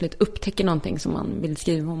helt plötsligt upptäcker någonting som man vill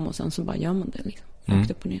skriva om, och sen så bara gör man det liksom,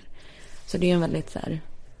 rakt upp och ner. Så det är en väldigt så här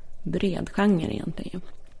bred genre egentligen.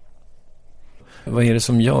 Vad är det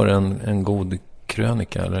som gör en god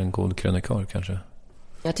krönika eller en god krönikör kanske?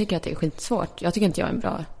 Jag tycker att det är skitsvårt. Jag tycker inte jag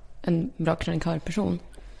är en bra krönikörperson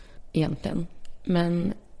egentligen.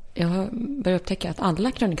 Men jag har börjat upptäcka att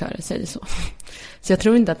alla krönikörer säger så. Så jag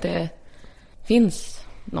tror inte att det finns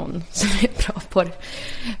någon som är bra på det.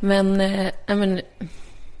 Men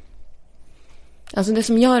alltså det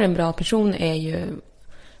som gör en bra person är ju...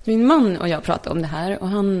 Min man och jag pratade om det här,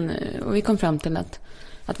 och vi kom fram till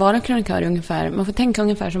att vara krönikör ungefär... Man får tänka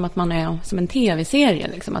ungefär som att man är som en tv-serie.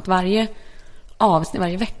 Liksom, att varje avsnitt,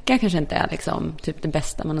 varje vecka kanske inte är liksom typ det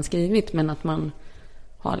bästa man har skrivit, men att man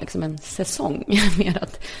ha liksom en säsong. Mer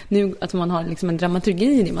att man har liksom en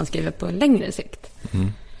dramaturgi i det man skriver på längre sikt.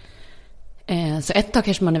 Så ett tag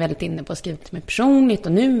kanske man är väldigt inne på att skriva lite mer personligt,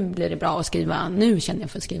 och nu blir det bra att skriva, nu känner jag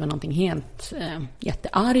för att skriva någonting helt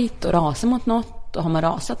jätteargt och rasa mot något, och har man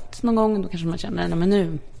rasat någon gång då kanske man känner, nej men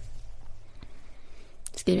nu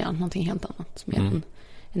skriver jag någonting helt annat med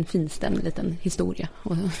en finstämd liten historia.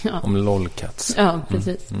 Och, ja. Om lolcats. Ja,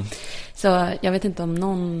 precis. Så jag vet inte om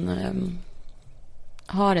någon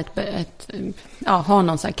har har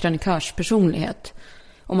någon sån här krönikörspersonlighet.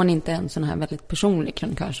 Om man inte är en sån här väldigt personlig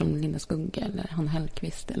krönikör som Linda Skugge eller Hanna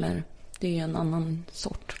Hellquist, eller det är ju en annan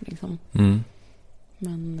sort liksom.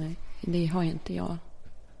 Men det har ju inte jag.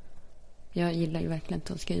 Jag gillar ju verkligen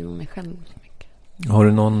inte att skriva om mig själv så mycket. Har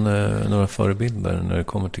du några förebilder när det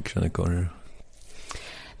kommer till krönikörer?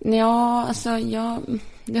 Ja, alltså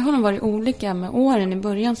det har nog varit olika med åren. I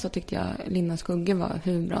början så tyckte jag Linda Skugge var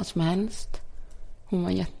hur bra som helst. Hon var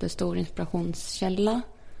en jättestor inspirationskälla.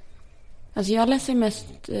 Alltså jag läser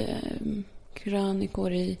mest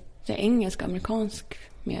krönikor i engelsk och amerikansk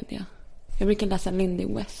media. Jag brukar läsa Lindy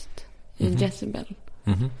West i Jezebel.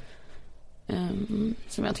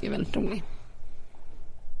 Som jag tycker är väldigt rolig.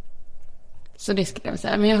 Så det skulle jag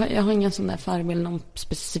säga. Men jag har ingen sån där förebild, någon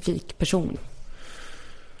specifik person.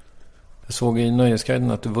 Jag såg i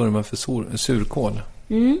Nöjesguiden att du vurmar för surkål.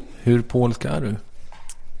 Hur polsk är du?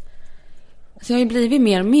 Så jag har ju blivit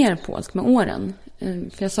mer och mer polsk med åren.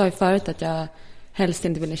 För jag sa ju förut att jag helst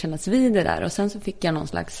inte ville kännas vid det där. Och sen så fick jag någon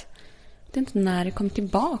slags, jag vet inte när det kom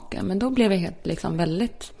tillbaka, men då blev jag helt liksom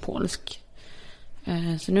väldigt polsk.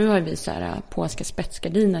 Så nu har vi så här polska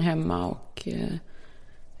spetsgardiner hemma och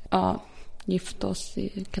gift oss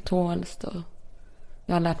i katolskt, och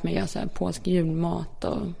jag har lärt mig göra så här polsk julmat,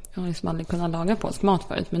 och jag har liksom aldrig kunnat laga polsk mat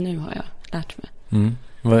förut, men nu har jag lärt mig.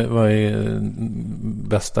 Vad är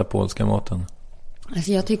bästa polska maten?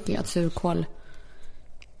 Alltså jag tycker att surkål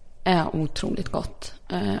är otroligt gott.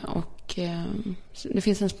 Och det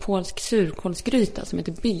finns en polsk surkålsgryta som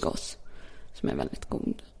heter bigos, som är väldigt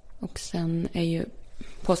god. Och sen är ju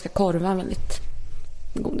polska korvar väldigt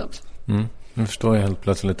god också. Nu förstår jag helt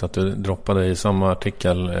plötsligt att du droppade i samma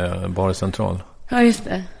artikel Bar Central. Ja, just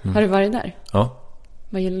det. Har du varit där? Ja.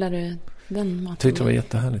 Vad gillar du den maten? Jag tyckte det var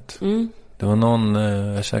jättehärligt. Det var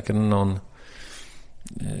jag käkade någon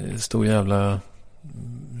stor jävla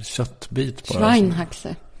köttbit bara.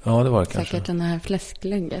 Schweinhaxe. Ja, det var det kanske. Säkert den här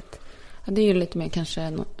fläsklägget. Ja, det är ju lite mer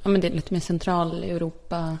kanske, men det är lite mer central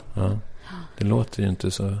Europa. Ja. Det låter ju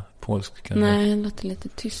inte så polskt kanske. Nej, det låter lite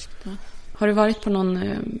tyskt då. Har du varit på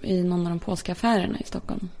i någon av de polska affärerna i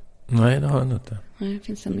Stockholm? Nej, det har jag inte. Nej, det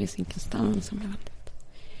finns en i Zinkensdamm som är väldigt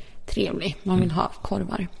trevlig. Man vill ha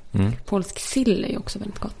korvar. Polsk sill är ju också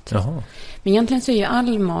väldigt gott. Jaha. Men egentligen så är ju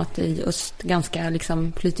all mat i öst ganska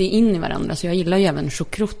liksom flyter in i varandra. Så jag gillar ju även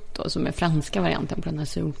choucroute som är franska varianten på den här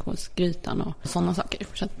surkålsgrytan och sådana saker.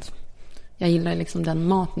 Så att jag gillar liksom den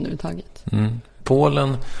maten överhuvudtaget.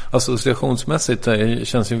 Polen associationsmässigt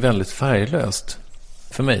känns ju väldigt färglöst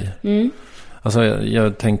för mig. Alltså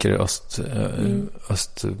jag tänker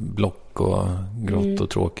östblock och grått och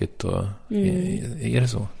tråkigt. Och, är det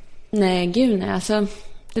så? Nej, gud nej. Alltså,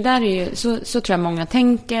 det där är ju, så tror jag många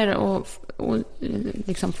tänker och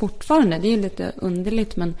liksom fortfarande. Det är ju lite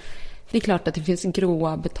underligt, men det är klart att det finns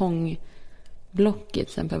gråa betongblock. Till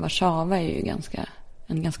exempel Warszawa är ju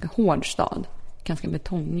en ganska hård stad. Ganska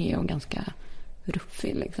betongig och ganska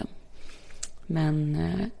ruffig liksom. Men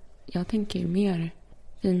jag tänker ju mer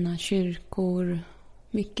fina kyrkor,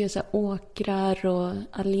 mycket så här åkrar och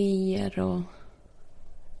alléer och...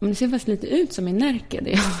 Men det ser faktiskt lite ut som i Närke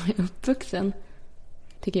där jag är uppvuxen,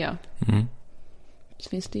 tycker jag. Så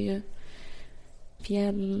finns det ju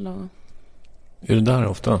fjäll och... Är du där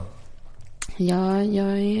ofta? Ja,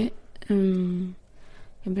 jag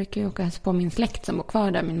brukar ju åka hälsa på min släkt som bor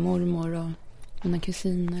kvar där. Min mormor och mina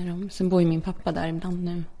kusiner. Och sen bor ju min pappa där ibland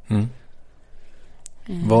nu.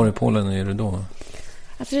 Var i Polen är du då?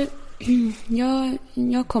 Alltså,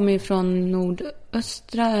 jag kommer ju från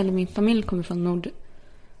nordöstra, eller min familj kommer från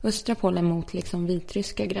nordöstra Polen mot liksom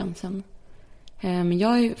vitryska gränsen. Men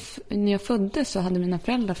när jag föddes så hade mina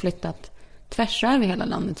föräldrar flyttat tvärs över hela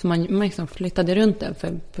landet. Så man liksom flyttade runt där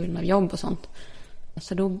på grund av jobb och sånt.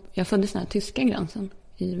 Så då, jag föddes nära tyska gränsen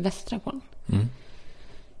i västra Polen.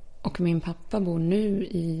 Och min pappa bor nu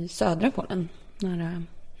i södra Polen, nära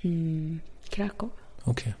Krakow.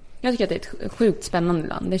 Okay. Jag tycker att det är ett sjukt spännande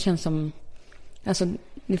land. Det känns som... Alltså,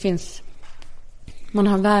 det finns... Man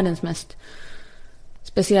har världens mest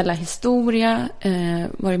speciella historia.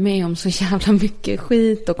 Varit med om så jävla mycket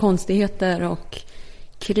skit och konstigheter och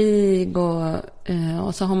krig och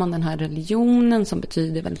Och så har man den här religionen som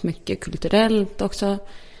betyder väldigt mycket kulturellt också.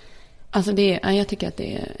 Alltså jag tycker att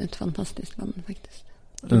det är ett fantastiskt land faktiskt.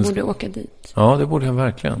 Du borde åka dit. Ja, det borde jag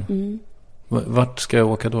verkligen. Vart ska jag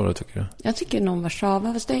åka då tycker du? Jag tycker nog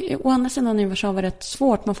Warszawa. Fast å andra sidan är Warszawa rätt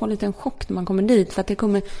svårt. Man får lite en chock när man kommer dit. För att det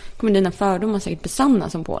kommer dina fördomar säkert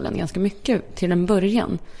besannas om Polen ganska mycket till en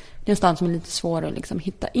början. Det är en stad som är lite svår att liksom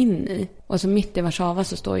hitta in i. Och så mitt i Warszawa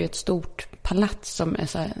så står ju ett stort palats som är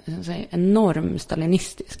så här enorm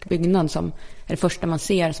stalinistisk byggnad som är det första man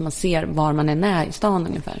ser. Så man ser var man är i stan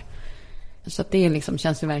ungefär. Så att det liksom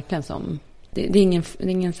känns det verkligen som... Det är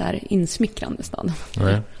ingen så här insmickrande stad.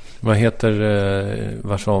 Nej. Vad heter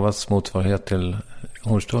Warszawas motsvarighet till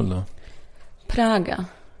Hornstull då? Praga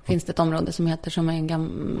finns det ett område som heter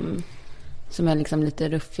som är liksom lite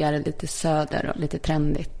ruffigare, lite söder och lite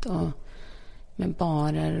trendigt och med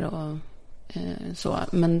barer och så.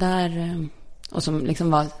 Men där och som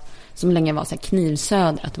liksom som länge var så här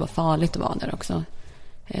knivsöder, att det var farligt att vara där också.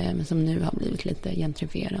 Men som nu har blivit lite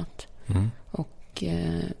gentrifierat. Och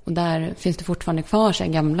där finns det fortfarande kvar så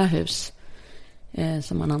här gamla hus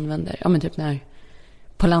som man använder. Ja, men typ när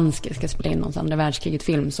Polanski ska spela in någon andra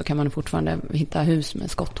världskriget-film så kan man fortfarande hitta hus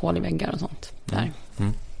med skotthål i väggar och sånt där.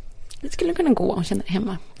 Det skulle kunna gå och känna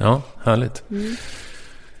hemma. Ja, härligt.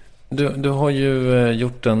 Du har ju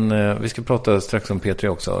gjort vi ska prata strax om P3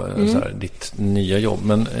 också, så här, ditt nya jobb.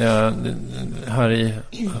 Men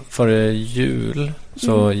före jul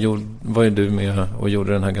så var ju du med och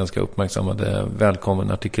gjorde den här ganska uppmärksammade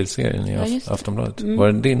Välkommen-artikelserien i Aftonbladet.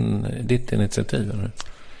 Var det ditt initiativ?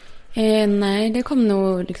 Eller? Nej, det kom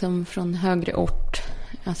nog liksom från högre ort.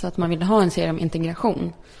 Alltså att man ville ha en serie om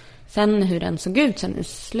integration. Sen hur den såg ut sen i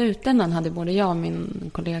slutändan hade både jag och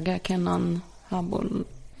min kollega Kenan Habol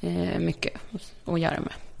mycket att göra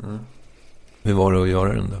med. Hur var det att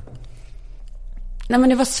göra den då? Nej, men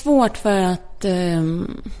det var svårt för att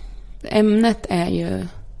ämnet är ju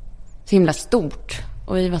så himla stort.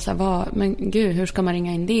 Och vi var så här, men gud, hur ska man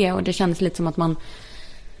ringa in det? Och det kändes lite som att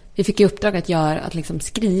vi fick i uppdrag att liksom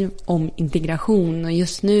skriva om integration. Och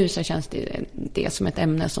just nu så känns det som ett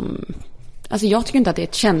ämne som... Alltså jag tycker inte att det är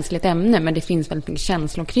ett känsligt ämne, men det finns väldigt mycket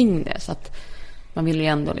känslor kring det. Så att man vill ju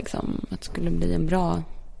ändå liksom att det skulle bli en bra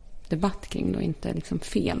debatt kring det och inte liksom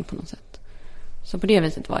fel på något sätt. Så på det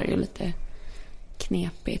viset var det ju lite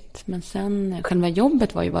knepigt. Men sen, själva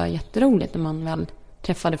jobbet var ju bara jätteroligt när man väl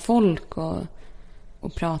träffade folk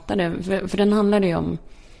och pratade. För den handlade ju om...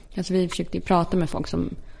 Alltså vi försökte ju prata med folk som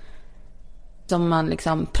man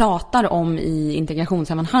liksom pratar om i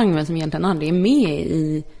integrationssammanhang men som egentligen aldrig är med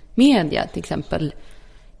i media. Till exempel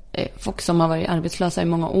folk som har varit arbetslösa i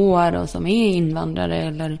många år och som är invandrare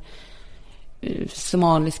eller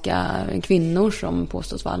somaliska kvinnor som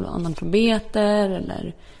påstås vara analfabeter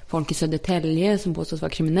eller folk i Södertälje som påstås vara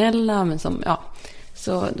kriminella men som,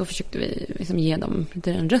 så då försökte vi liksom ge dem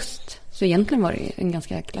lite en röst. Så egentligen var det en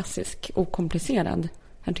ganska klassisk och komplicerad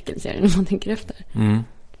artikelserie när man tänker efter.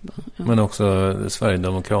 Men också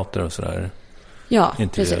Sverigedemokrater och sådär. Ja,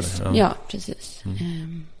 precis. Ja, precis.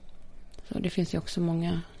 Så det finns ju också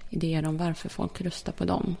många idéer om varför folk röstar på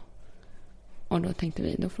dem. Och då tänkte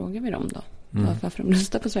vi, då frågar vi dem då. Varför de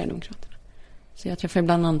röstar på Sverigedemokraterna. Så jag träffade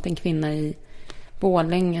bland annat en kvinna i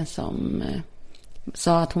Borlänge som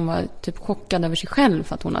sa att hon var typ chockad över sig själv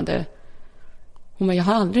för att hon var, jag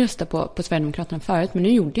har aldrig röstat på Sverigedemokraterna förut, men nu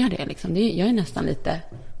gjorde jag det liksom. Jag är nästan lite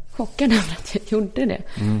chockad över att jag gjorde det.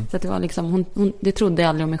 Så att det var liksom, hon det trodde jag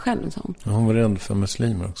aldrig om mig själv, sa hon. Hon var rädd för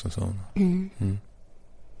muslimer också, sa hon.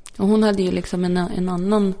 Och hon hade ju liksom en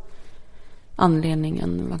annan anledning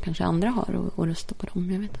än vad kanske andra har att rösta på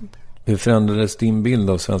dem, jag vet inte. Hur förändrades din bild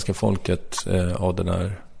av svenska folket av den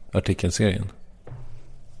här artikelserien?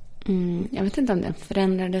 Jag vet inte om den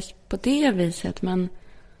förändrades på det viset, men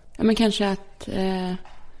kanske att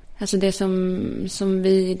alltså det som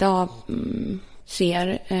vi idag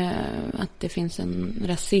ser, att det finns en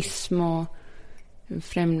rasism och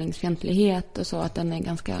främlingsfientlighet och så, att den är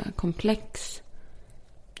ganska komplex.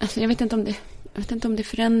 Alltså jag vet inte om det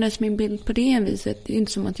förändras min bild på det viset. Det är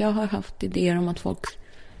inte som att jag har haft idéer om att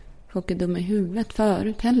folk är dumma i huvudet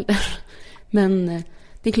förut heller. Men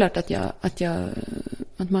det är klart att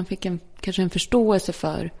man fick kanske en förståelse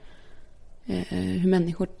för hur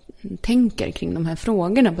människor tänker kring de här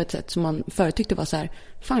frågorna på ett sätt som man förut tyckte var så här,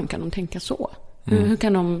 fan kan de tänka så? Hur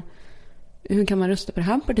kan man rösta på det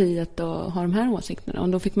här partiet och ha de här åsikterna? Och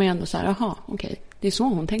då fick man ju ändå så här, aha, okej, det är så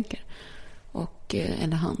hon tänker. Och,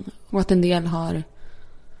 eller han. Och att en del har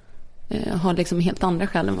liksom helt andra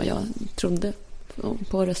skäl än vad jag trodde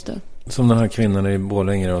på att rösta. Som den här kvinnan i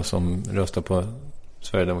Borlänge då, som röstar på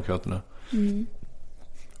Sverigedemokraterna.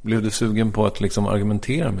 Blev du sugen på att liksom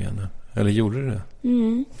argumentera med henne? Eller gjorde du det?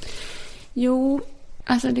 Jo,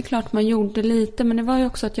 alltså det är klart man gjorde lite. Men det var ju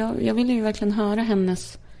också att jag ville ju verkligen höra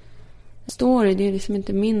hennes story. Det är liksom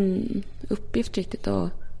inte min uppgift riktigt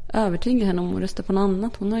att övertyga henne om att rösta på något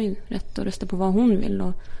annat. Hon har ju rätt att rösta på vad hon vill.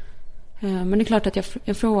 Men det är klart att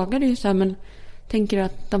jag frågade ju så här, men tänker du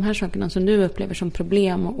att de här sakerna som du upplever som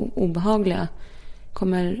problem och obehagliga,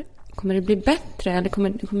 kommer det bli bättre? Eller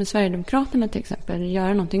kommer Sverigedemokraterna till exempel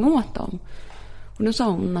göra någonting åt dem? Och då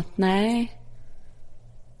sa hon att nej,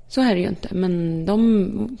 så är det ju inte. Men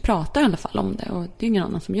de pratar i alla fall om det, och det är ingen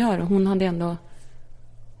annan som gör. Och hon hade ändå...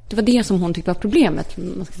 Det var det som hon tyckte var problemet.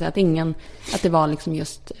 Man ska säga att det var liksom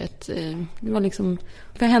just ett... Det var liksom,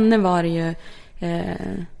 för henne var det ju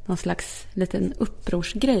någon slags liten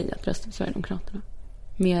upprorsgrej att rösta på Sverigedemokraterna.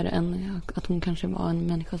 Mer än att hon kanske var en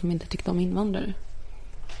människa som inte tyckte om invandrare.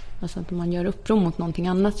 Alltså att man gör uppror mot någonting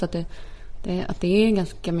annat. Så att det är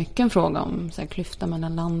ganska mycket en fråga om så här, klyfta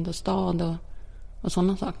mellan land och stad och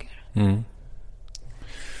sådana saker.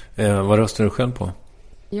 Vad röstar du själv på?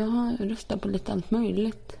 Jag röstar på lite allt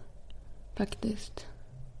möjligt faktiskt.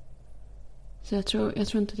 Så jag tror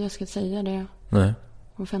inte att jag ska säga det. Nej.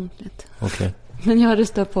 Offentligt. Okej. Men jag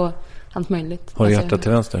röstar på allt möjligt. Har du hjärtat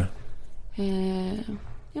till vänster?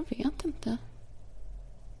 Jag vet inte.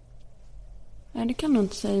 Nej, det kan nog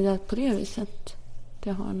inte säga på det viset.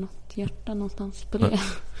 Jag har något hjärta någonstans på det.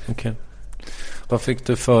 Okej. Vad fick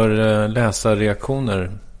du för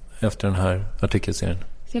läsarreaktioner efter den här artikelserien?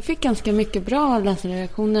 Så jag fick ganska mycket bra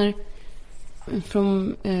läsarreaktioner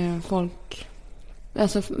från folk,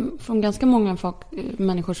 alltså från ganska många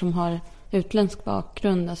människor som har utländsk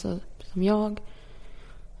bakgrund, alltså som jag,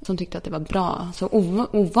 som tyckte att det var bra. Så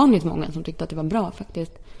ovanligt många som tyckte att det var bra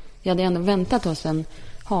faktiskt. Jag hade ändå väntat oss en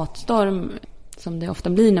hatstorm som det ofta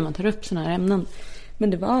blir när man tar upp såna här ämnen. Men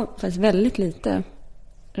det var faktiskt väldigt lite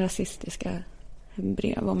rasistiska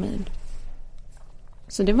brev och mejl.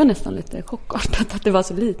 Så det var nästan lite chockartat att det var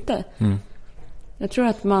så lite. Jag tror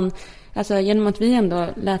att alltså genom att vi ändå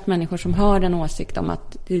lät människor som har en åsikt om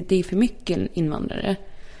att det är för mycket invandrare,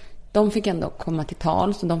 de fick ändå komma till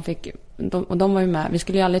tal. Så de var ju med. Vi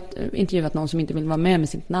skulle ju aldrig intervjuat någon som inte ville vara med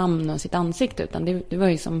sitt namn och sitt ansikte, utan det var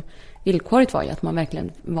ju som villkoret var ju att man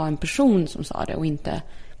verkligen var en person som sa det och inte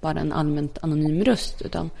bara en allmänt anonym röst.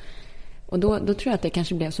 Och då tror jag att det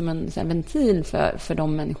kanske blev som en så här ventil för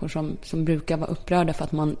de människor som brukar vara upprörda för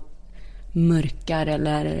att man mörkar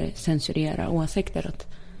eller censurerar åsikter. Att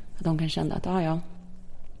de kan känna att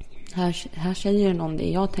här säger någon det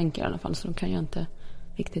jag tänker i alla fall, så då kan jag inte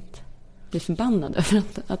riktigt bli förbannad över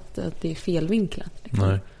att det är felvinklat.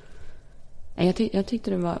 Liksom. Nej. Jag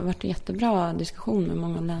tyckte det varit en jättebra diskussion med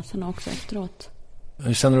många läsarna också efteråt.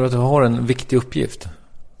 Känner du att du har en viktig uppgift?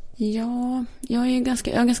 Ja, jag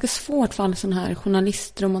har ganska svårt för all sån här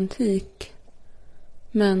journalistromantik.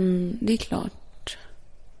 Men det är klart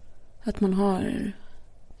att man har...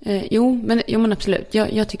 Jo, men absolut.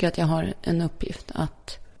 Jag tycker att jag har en uppgift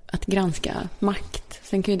att granska makt.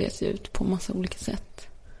 Sen kan ju det se ut på massa olika sätt.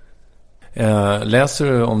 Läser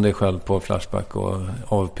du om dig själv på Flashback och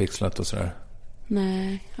Avpixlat och sådär?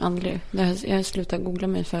 Nej, aldrig. Jag slutade googla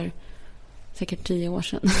mig för säkert 10 år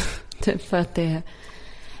sedan. Typ för att det...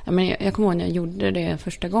 Jag kommer ihåg när jag gjorde det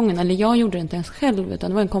första gången. Eller jag gjorde det inte ens själv, utan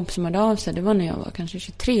det var en kompis som hörde av sig. Det var när jag var kanske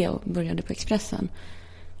 23 och började på Expressen.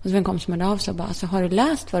 Och så var en kompis som hörde av sig och bara, alltså, har du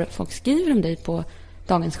läst vad folk skriver om dig på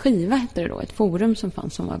Dagens Skiva, heter det då. Ett forum som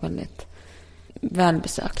fanns som var väldigt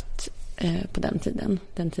välbesökt på den tiden.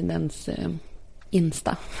 Den tidens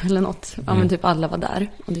Insta eller något. Ja, men typ alla var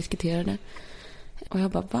där och diskuterade. Och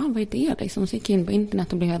jag bara, vad är det liksom? Så gick jag in på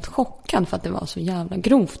internet och blev helt chockad för att det var så jävla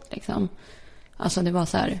grovt liksom. Alltså det var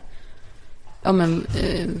så här,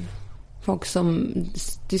 folk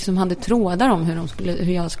som hade trådar om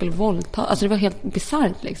hur jag skulle våldta. Alltså det var helt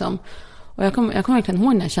bizarrt liksom. Och jag kommer verkligen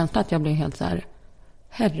ihåg den här känslan att jag blev helt så här,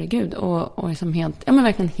 herregud, och liksom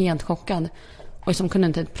verkligen helt chockad. Och liksom kunde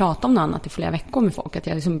inte prata om något annat i flera veckor med folk. Att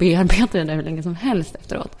jag liksom bearbetade det hur länge som helst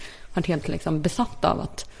efteråt. Var helt liksom besatt av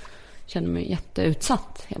att känna mig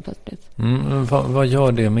jätteutsatt helt plötsligt. Vad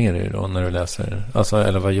gör det med dig då när du läser? Alltså,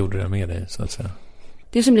 eller vad gjorde det med dig så att säga?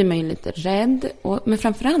 Det så blir man ju lite rädd. Men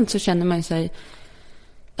framförallt så känner man sig...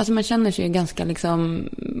 Alltså man känner sig ganska liksom...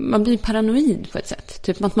 Man blir paranoid på ett sätt.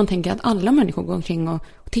 Typ att man tänker att alla människor går omkring och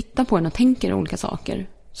tittar på en och tänker olika saker.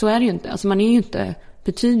 Så är det ju inte. Alltså man är ju inte...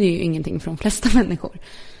 Betyder ju ingenting för de flesta människor.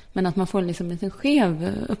 Men att man får liksom en liten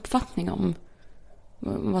skev uppfattning om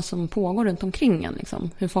vad som pågår runt omkring en. Liksom.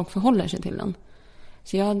 Hur folk förhåller sig till den.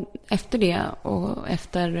 Så jag, efter det och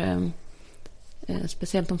efter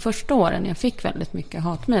speciellt de första åren jag fick väldigt mycket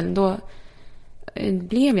hatmejl, då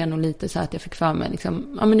blev jag nog lite så att jag fick för mig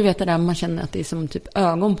liksom, ja men du vet det där man känner att det är som typ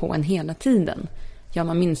ögon på en hela tiden. Gör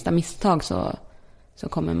man minsta misstag så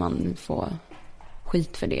kommer man få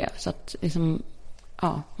skit för det. Så att liksom,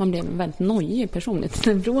 ja, man blev en väldigt nojig personligt,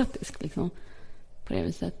 neurotisk liksom, på det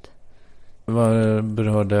viset. Vad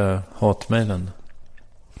berörde hatmejlen?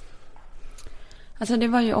 Alltså det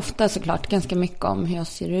var ju ofta såklart ganska mycket om hur jag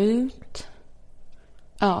ser ut.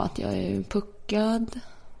 Ja, att jag är puckad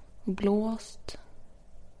och blåst.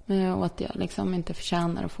 Och att jag liksom inte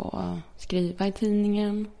förtjänar att få skriva i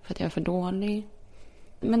tidningen för att jag är för dålig.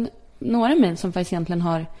 Men några mejl som faktiskt egentligen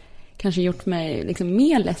har kanske gjort mig liksom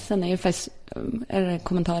mer ledsen är ju faktiskt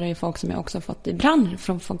kommentarer i folk som jag också har fått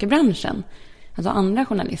från folk i branschen. Alltså andra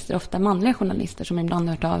journalister, ofta manliga journalister som ibland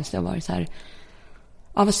har hört av sig och varit så här: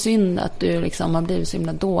 ja, vad synd att du liksom har blivit så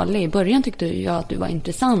himla dålig. I början tyckte jag att du var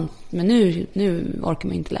intressant, men nu orkar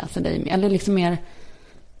man inte läsa dig mer. Eller liksom mer,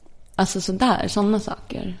 alltså sådär, sådana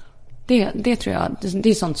saker. Det tror jag, det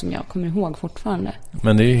är sånt som jag kommer ihåg fortfarande.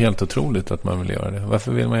 Men det är ju helt otroligt att man vill göra det.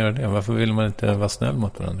 Varför vill man göra det? Varför vill man inte vara snäll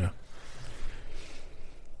mot varandra?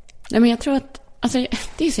 Nej, men jag tror att, alltså,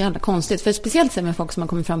 det är så jävla konstigt. För speciellt med folk som har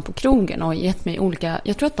kommit fram på krogen och gett mig olika,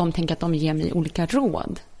 jag tror att de tänker att de ger mig olika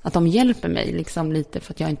råd. Att de hjälper mig liksom lite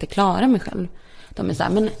för att jag inte klarar mig själv. De är så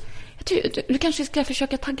här, men jag tror, du kanske ska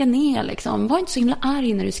försöka tagga ner liksom. Var inte så himla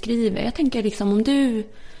arg när du skriver. Jag tänker liksom om du,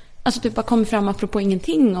 alltså typ bara kommer fram apropå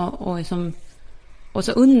ingenting och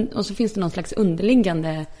så finns det någon slags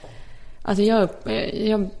underliggande, alltså jag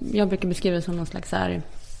brukar beskriva det som någon slags så här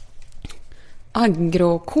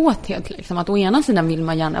agrokåthet liksom, att å ena sidan vill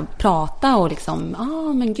man gärna prata och liksom,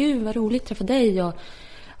 men gud vad roligt att träffa dig, och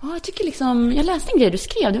jag tycker liksom, jag läste en grej du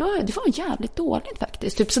skrev, det var jävligt dåligt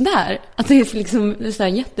faktiskt, typ sådär, att det är liksom det är så här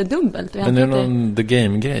jättedubbelt. Men är det någon The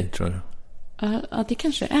Game-grej, tror du? Ja, det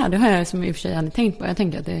kanske är, det har jag som i och för sig aldrig tänkt på. Jag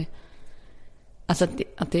tänker att det, alltså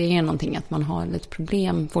att det är någonting, att man har lite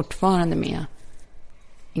problem fortfarande med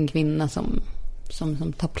en kvinna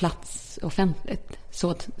som tar plats offentligt,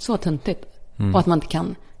 så töntigt. Och att man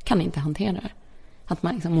inte kan inte hantera det. Att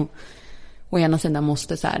man liksom å ena sidan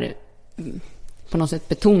måste så här, på något sätt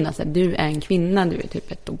betona att du är en kvinna, du är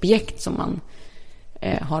typ ett objekt som man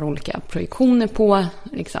har olika projektioner på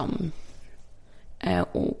liksom.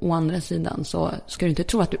 Och å andra sidan så ska du inte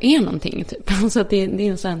tro att du är någonting typ. Så att det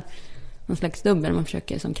är en slags dubbel, man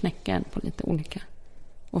försöker som knäcka den på lite olika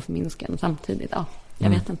och förminska den samtidigt. Ja, jag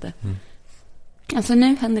vet inte. Alltså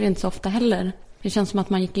nu händer det inte så ofta heller. Det känns som att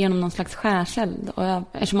man gick igenom någon slags skärseld. Och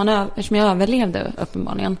eftersom jag överlevde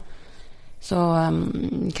uppenbarligen, så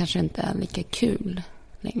kanske det inte är lika kul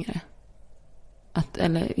längre.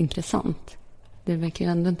 Eller intressant. Det verkar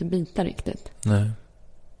ju ändå inte bita riktigt. Nej.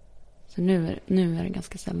 Så nu är det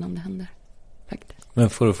ganska sällan det händer, faktiskt. Men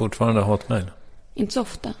får du fortfarande hatmejl? Inte så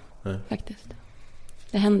ofta, faktiskt.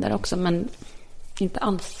 Det händer också, men inte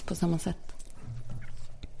alls på samma sätt.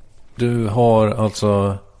 Du har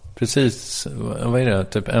alltså precis, vad är det,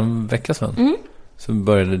 typ en vecka sedan så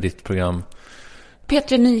började ditt program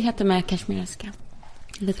P3 Nyheter med Kashmiriska.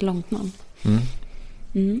 Lite långt namn.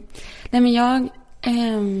 Nej, men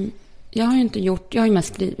jag har ju inte gjort, jag har ju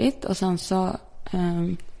mest skrivit, och sen så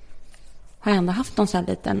har jag ändå haft någon sån här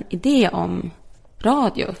liten idé om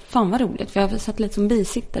radio. Fan vad roligt, för jag har satt lite som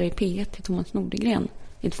bisittare i P1 till Thomas Nordegren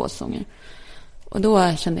i 2 säsonger. Och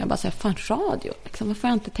då kände jag bara så här, fan radio, liksom, varför har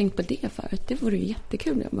jag inte tänkt på det förut? Det vore ju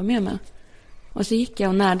jättekul att jobba med. Och så gick jag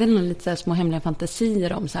och närde lite så här små hemliga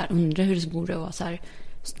fantasier om så här, undrar hur det borde vara så här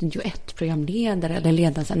Studio 1-programledare eller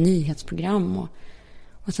leda så här nyhetsprogram.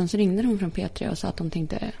 Och sen så ringde de från P3 och sa att de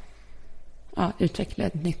tänkte utveckla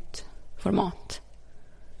ett nytt format.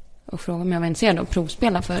 Och frågade om jag var intresserad av att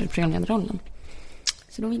provspela för programledarrollen.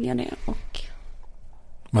 Så då ville jag det. Och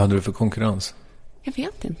vad hade du för konkurrens? jag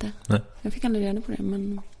vet inte. Nej. Jag fick aldrig reda på det,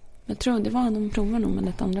 men jag tror det var de provade nog med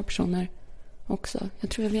lite andra personer också. Jag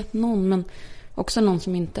tror jag vet någon, men också någon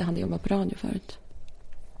som inte hade jobbat på radio förut.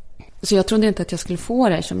 Så jag trodde inte att jag skulle få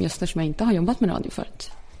det som just eftersom jag inte har jobbat med radio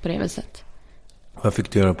förut på det viset. Vad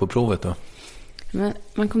fick du göra på provet då? Men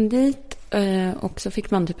man kom dit och så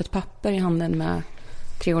fick man typ ett papper i handen med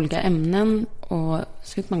 3 olika ämnen, och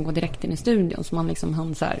så fick man gå direkt in i studion, så man liksom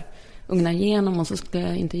hann så här ugna igenom, och så skulle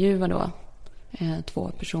jag intervjua då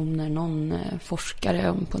 2 personer, någon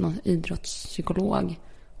forskare på någon idrottspsykolog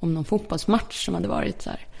om någon fotbollsmatch som hade varit så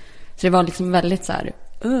här. Så det var liksom väldigt så här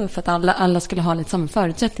för att alla skulle ha lite samma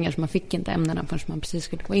förutsättningar, så man fick inte ämnena förrän man precis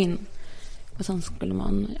skulle gå in. Och sen skulle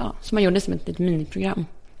man, så man gjorde som ett litet miniprogram.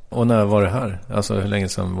 Och när var det här? Alltså hur länge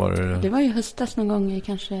sedan var det? Det var ju höstas någon gång,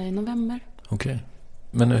 kanske i november. Okej.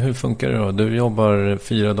 Men hur funkar det då? Du jobbar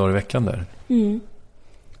 4 dagar i veckan där?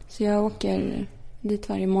 Så jag åker dit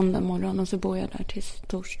varje måndag morgon och så bor jag där tills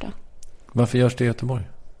torsdag. Varför görs det i Göteborg?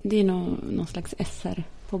 Det är någon slags SR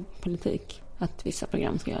på politik. Att vissa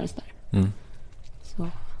program ska göras där. Mm. Så.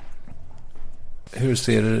 Hur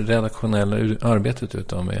ser det redaktionella arbetet ut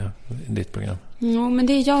då med ditt program? Ja, men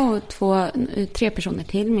det är jag och 3 personer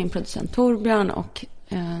till. Min producent Torbjörn och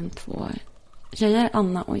 2 tjejer,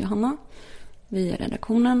 Anna och Johanna. Vi är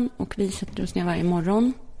redaktionen och vi sätter oss ner varje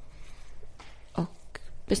morgon och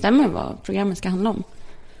bestämmer vad programmet ska handla om.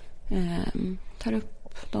 Tar upp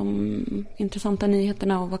de intressanta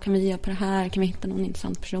nyheterna och vad kan vi göra på det här? Kan vi hitta någon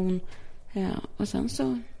intressant person? Och sen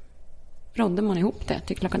så roddar man ihop det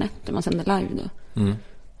till 1:00 när man sänder live då. Mm.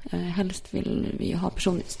 Helst vill vi ha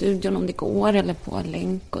personer i studion om det går eller på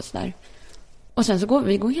länk och sådär. Och sen så går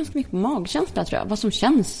vi ganska mycket på magkänsla tror jag. Vad som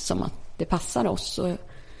känns som att det passar oss. Och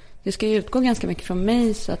det ska ju utgå ganska mycket från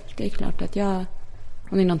mig så att det är klart att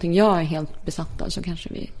om det är någonting jag är helt besatt av så kanske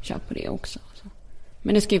vi kör på det också. Så.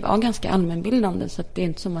 Men det ska ju vara ganska allmänbildande så att det är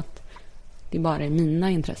inte som att det bara är mina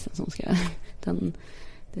intressen som ska utan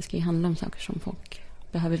det ska ju handla om saker som folk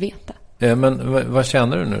behöver veta. Men vad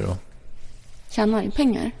tjänar du nu då? Tjänar i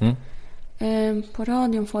pengar? På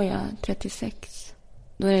radion får jag 36.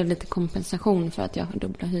 Då är det lite kompensation för att jag har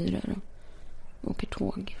dubbla hyror och åker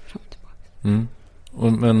tåg fram och tillbaka. Mm.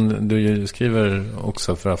 Men du skriver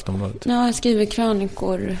också för Aftonbladet? Ja, jag skriver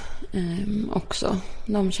krönikor också.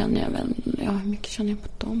 De känner jag väl. Ja, hur mycket känner jag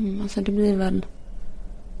på dem? Alltså det blir väl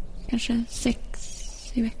kanske 6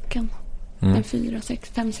 i veckan. 4, 6,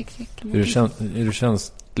 5, 6 veckor. Är du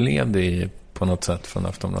tjänstledig på något sätt från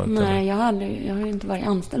Aftonbladet? Nej, jag har inte varit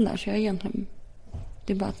anställd där så jag egentligen...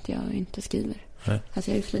 Det är bara att jag inte skriver. Nej.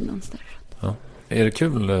 Alltså jag är frilans där. Ja. Är det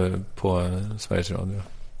kul på Sveriges Radio?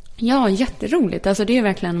 Ja, jätteroligt. Alltså det är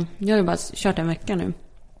verkligen... Jag har ju bara kört en vecka nu.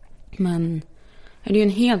 Men det är ju en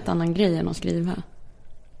helt annan grej än att skriva.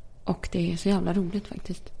 Och det är så jävla roligt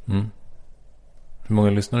faktiskt. Mm. Hur många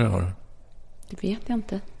lyssnare har du? Det vet jag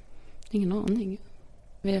inte. Ingen aning.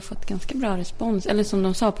 Vi har fått ganska bra respons. Eller som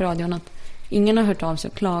de sa på radion att ingen har hört av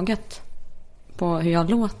sig och klagat på hur jag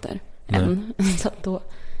låter än. Så att då,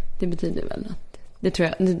 det betyder väl att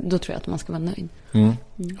då tror jag att man ska vara nöjd. Mm.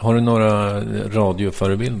 Har du några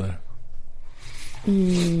radioförebilder?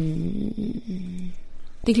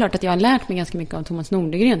 Det är klart att jag har lärt mig ganska mycket av Thomas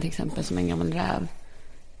Nordegren till exempel som en gammal räv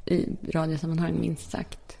i radiosammanhang minst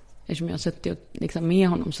sagt. Eftersom jag har suttit och liksom med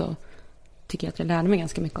honom så tycker jag att jag lärde mig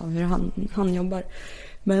ganska mycket av hur han jobbar.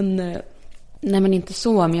 Men nej, men inte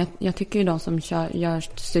så. Men jag tycker ju de som gör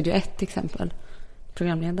Studio 1 till exempel,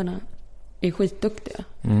 programledarna, är skitduktiga.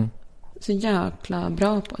 Mm. Så jäkla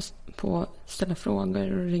bra på att ställa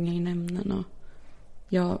frågor och ringa in ämnen. Och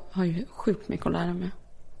jag har ju sjukt mycket att lära mig.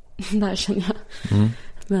 Där känner jag. Mm.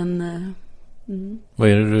 Men... Vad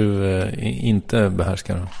är det du inte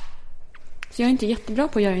behärskar då? Så jag är inte jättebra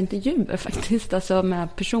på att göra intervjuer faktiskt. Alltså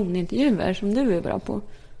med personintervjuer som du är bra på.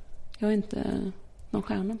 Jag är inte någon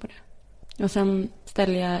stjärna på det. Och sen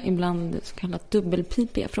ställer jag ibland så kallat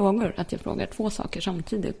dubbelpipiga frågor. Att jag frågar 2 saker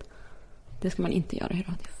samtidigt. Det ska man inte göra i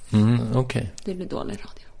radio. Okej. Det blir dålig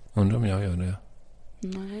radio. Undrar om jag gör det.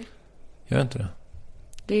 Nej. Gör inte det?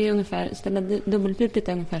 Det är ungefär, ställa dubbelpipigt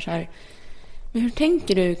är ungefär så här. Men hur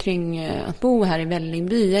tänker du kring att bo här i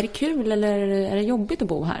Vällingby? Är det kul eller är det jobbigt att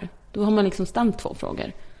bo här? Då har man liksom ställt 2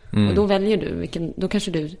 frågor. Och då väljer du då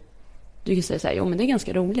kanske du kan säga så här, jo men det är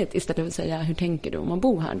ganska roligt. Istället för att säga, hur tänker du om man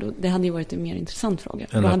bor här? Det hade ju varit en mer intressant fråga.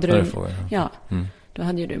 En lättare fråga. Ja, då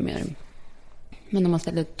hade ju du mer... Men om man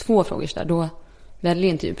ställer 2 frågor så där, då väljer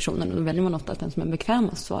inte ju personen. Och då väljer man ofta att den som är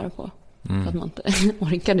bekvämast att svara på. För att man inte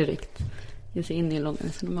orkar direkt ge sig in i en lång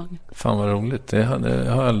resonemang. Fan vad roligt. Det har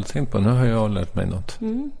jag aldrig tänkt på. Nu har jag lärt mig något.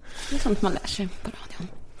 Det är sånt man lär sig på radion.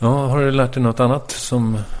 Ja, har du lärt dig något annat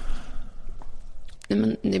som... Nej,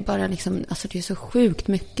 men det är bara liksom... Alltså det är så sjukt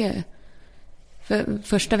mycket. För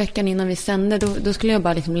första veckan innan vi sände, då skulle jag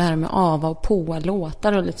bara liksom lära mig av och på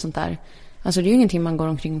låtar och lite sånt där. Alltså det är ju ingenting man går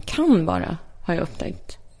omkring och kan bara, har jag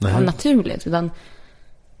upptäckt. Av naturligt, utan...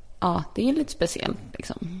 Ja, det är lite speciellt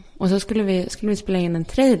liksom. Och så skulle vi spela in en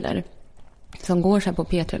trailer som går så här på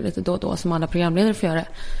P3 lite då och då, som alla programledare får göra.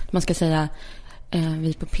 Man ska säga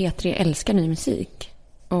vi på P3 älskar ny musik.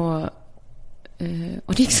 Och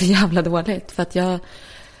det gick så jävla dåligt för att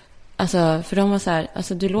för de var så här,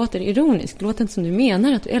 alltså du låter ironisk, det låter inte som du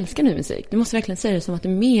menar att du älskar ny musik. Du måste verkligen säga det som att du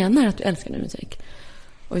menar att du älskar ny musik.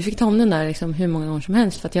 Och vi fick ta om den där liksom hur många gånger som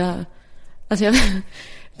helst för att jag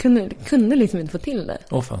kunde liksom inte få till det.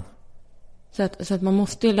 Åh fan. Så att man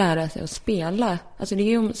måste ju lära sig att spela. Alltså det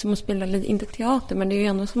är ju som att spela, inte teater, men det är ju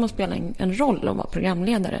ändå som att spela en roll och vara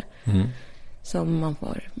programledare. Som man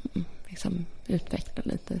får liksom utveckla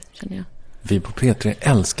lite, känner jag. Vi på P3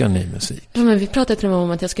 älskar ny musik. Ja, men vi pratade till och med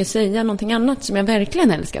om att jag ska säga någonting annat som jag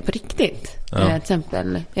verkligen älskar på riktigt. Till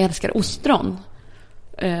exempel, jag älskar ostron.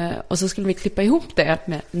 Och så skulle vi klippa ihop det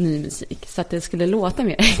med ny musik så att det skulle låta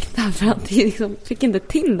mer äkta, för att jag liksom fick inte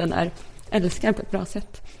till den där älskar på ett bra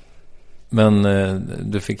sätt. Men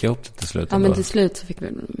du fick ihop det till slut? Ja, men till slut så fick vi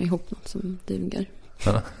ihop något som duger.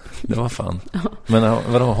 Ja, det var fan. Ja. Men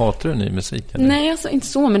vadå, hatar du ny musik? Eller? Nej, alltså inte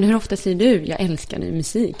så, men hur ofta säger du jag älskar ny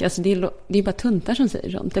musik? Alltså det är bara tuntar som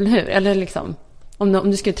säger sånt, eller hur? Eller liksom,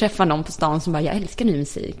 om du skulle träffa någon på stan som bara, jag älskar ny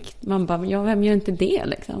musik. Man bara, ja, vem gör inte det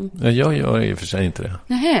liksom? Ja, jag gör i och för sig inte det.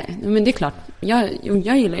 Nej, men det är klart. Jag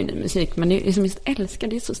gillar ju ny musik, men det är som just älskar,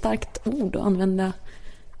 det är så starkt ord att använda.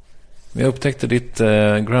 Jag upptäckte ditt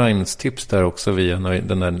Grimes-tips där också via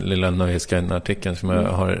den där lilla Nöjesguiden-artikeln som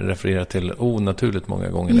jag har refererat till onaturligt många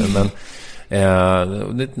gånger nu. Men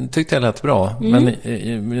det tyckte jag lät bra. Men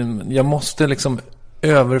jag måste liksom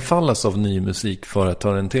överfallas av ny musik för att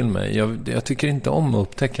ta den till mig. Jag tycker inte om att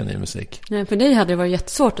upptäcka ny musik. Nej, för dig hade det varit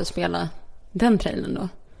jättesvårt att spela den trailern då.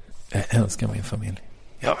 Jag älskar min familj.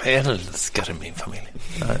 Jag älskar min familj.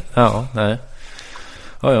 Nej.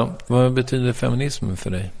 Ja. Vad betyder feminism för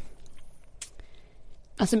dig?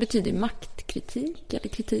 Alltså betyder maktkritik eller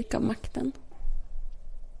kritik av makten.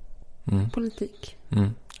 Politik.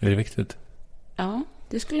 Är det viktigt? Ja,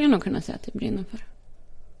 det skulle jag nog kunna säga att jag brinner för.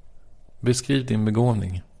 Beskriv din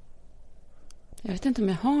begåvning. Jag vet inte om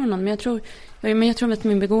jag har någon, men jag tror att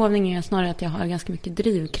min begåvning är snarare att jag har ganska mycket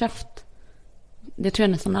drivkraft. Det tror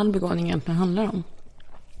jag nästan all begåvning egentligen handlar om.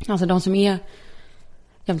 Alltså de som är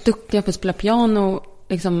jävligt duktiga på att spela piano,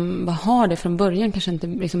 liksom bara har det från början, kanske inte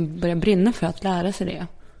liksom börjar brinna för att lära sig det.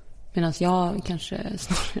 Medan jag kanske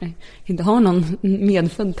snarare inte har någon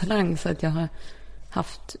medfödd talang, så att jag har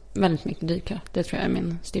haft väldigt mycket drivkraft. Det tror jag är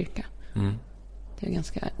min styrka. Det är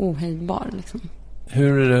ganska ohejdbar liksom.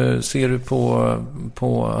 Hur ser du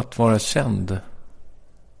på att vara känd?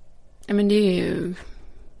 Ja, men det är ju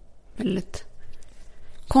väldigt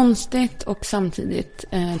konstigt, och samtidigt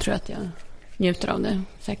tror jag att jag njuter av det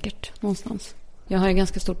säkert någonstans. Jag har ju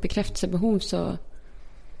ganska stort bekräftelsebehov, så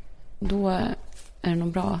då är det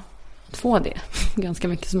nog bra att få det ganska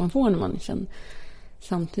mycket som man får när man känner.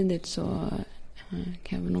 Samtidigt så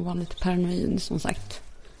kan jag nog vara lite paranoid, som sagt.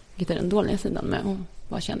 Vilket är den dåliga sidan med att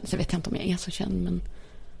vara känd. Så vet jag inte om jag är så känd, men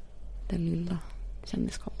det lilla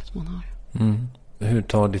kändisskapet som man har. Hur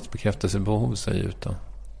tar ditt bekräftelsebehov sig ut då?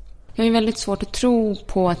 Jag är väldigt svårt att tro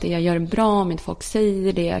på att det jag gör är bra, om inte folk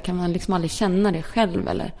säger det. Jag kan liksom aldrig känna det själv.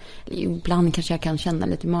 Eller ibland kanske jag kan känna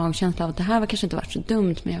lite magkänsla av att det här var kanske inte varit så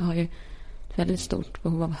dumt, men jag har ju ett väldigt stort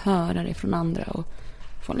behov av att höra det från andra och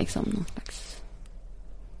få liksom någon slags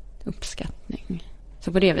uppskattning.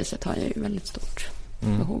 Så på det viset har jag ju väldigt stort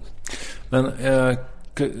behov. Men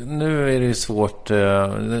nu är det svårt.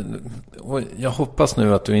 Jag hoppas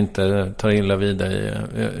nu att du inte tar illa vid dig.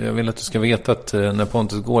 Jag vill att du ska veta att när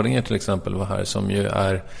Pontus Gårdinger till exempel var här, som ju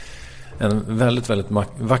är en väldigt, väldigt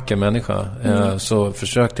vacker människa, så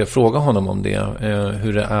försökte jag fråga honom om det,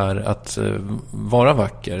 hur det är att vara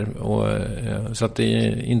vacker. Och, så att det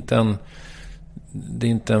är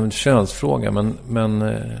inte en könsfråga,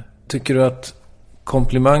 men tycker du att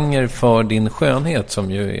komplimanger för din skönhet,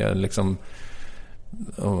 som ju är liksom,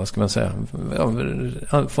 vad ska man säga,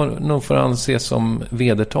 får anses som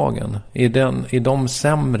vedertagen, är de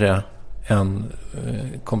sämre än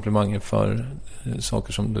komplimanger för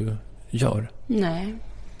saker som du gör? Nej,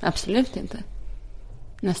 absolut inte.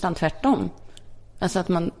 Nästan tvärtom. Alltså att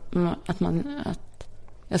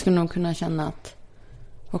jag skulle nog kunna känna att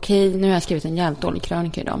okej, nu har jag skrivit en jävligt dålig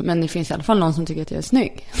krönika idag, men det finns i alla fall någon som tycker att jag är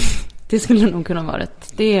snygg. Det skulle nog kunna vara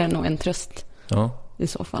det är nog en tröst i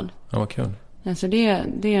så fall. Ja, vad kul. Alltså det är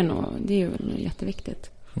ju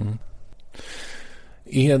jätteviktigt.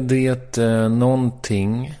 Är det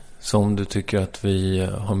någonting som du tycker att vi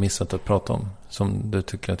har missat att prata om, som du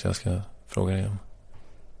tycker att jag ska fråga dig om?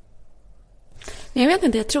 Jag vet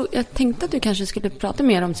inte, jag tänkte att du kanske skulle prata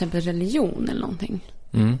mer om till exempel religion eller någonting.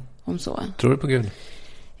 Om så. Tror du på Gud?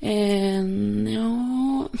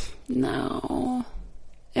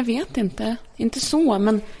 Jag vet inte. Inte så,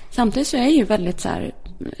 men samtidigt så är jag ju väldigt så här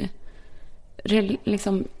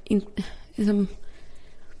liksom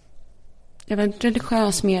jag är väldigt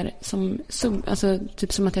religiös, mer som alltså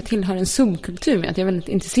typ som att jag tillhör en subkultur, att jag är väldigt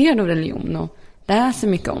intresserad av religion och läser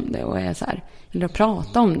mycket om det och är så här, eller att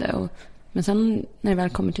prata om det, men sen när det väl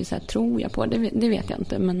kommer till så här, tror jag på det vet jag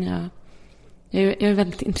inte, men jag är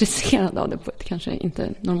väldigt intresserad av det på ett kanske inte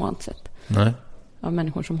normalt sätt. Nej. Av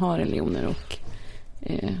människor som har religioner och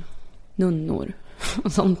nunnor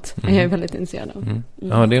och sånt är jag väldigt intresserad av.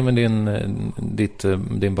 Ja, det är med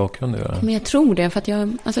din bakgrund att göra. Men jag tror det, för att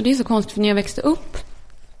alltså det är så konstigt, för när jag växte upp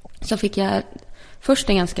så fick jag först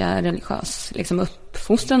en ganska religiös liksom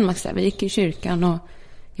uppfostran, man ska säga. Vi gick i kyrkan och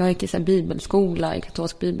jag gick i så här bibelskola, i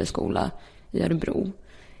katolsk bibelskola i Örebro.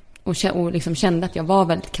 Och liksom kände att jag var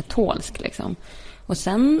väldigt katolsk liksom. Och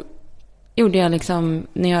sen gjorde jag liksom,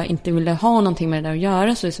 när jag inte ville ha någonting med det där att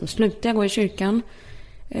göra, så liksom slutade jag gå i kyrkan.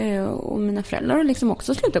 Och mina föräldrar har liksom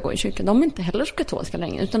också slutat gå i kyrkan. De är inte heller så katolska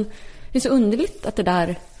längre. Utan det är så underligt att det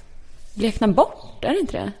där bleknar bort, är det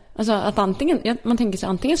inte det? Alltså att man tänker sig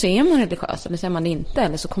antingen så är man religiös eller så är man det inte,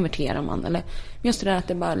 eller så konverterar man. Eller just det där att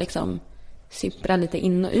det bara liksom sipprar lite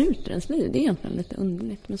in och ut i ens liv. Det är egentligen lite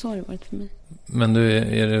underligt, men så har det varit för mig. Men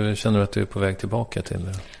känner du att du är på väg tillbaka till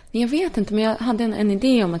det? Jag vet inte, men jag hade en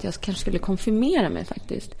idé om att jag kanske skulle konfirmera mig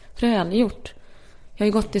faktiskt. För det har jag aldrig gjort. Jag har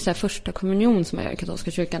ju gått i så här första kommunion som jag gör i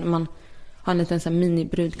katolska kyrkan. När man har en liten så här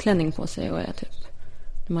mini-brudklänning på sig och är typ,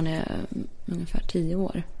 när man är ungefär 10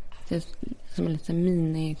 år. Det är som en liten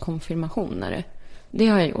mini-konfirmation. Det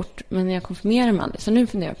har jag gjort, men jag konfirmerar mig aldrig. Så nu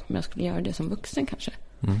funderar jag på om jag skulle göra det som vuxen kanske.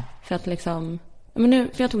 För att liksom, för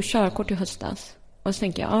jag tog körkort i höstas. Och så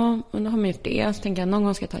tänker jag, men då har man gjort det. Så tänker jag, någon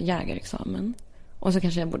gång ska jag ta jägarexamen. Och så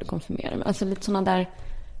kanske jag borde konfirmera mig. Alltså lite sådana där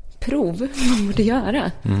prov man borde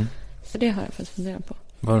göra. Så det har jag faktiskt funderat på.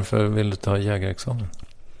 Varför vill du ta jägarexamen?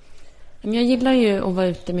 Jag gillar ju att vara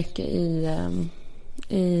ute mycket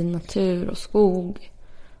i natur och skog.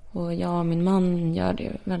 Och jag och min man gör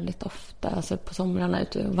det väldigt ofta. Alltså på somrarna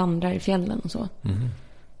ute och vandrar i fjällen och så.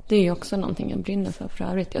 Det är ju också någonting jag brinner för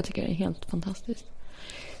övrigt. Jag tycker det är helt fantastiskt.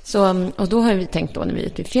 Så, och då har vi tänkt då när vi är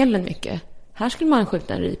ute i fjällen mycket. Här skulle man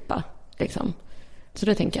skjuta en ripa liksom. Så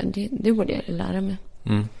då tänker jag, det borde jag lära mig.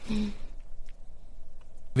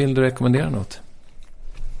 Vill du rekommendera något?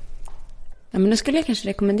 Ja, men då skulle jag kanske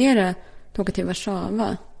rekommendera att åka till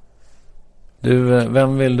Warszawa.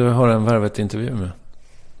 Vem vill du höra en Värvet-intervju med?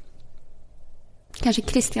 Kanske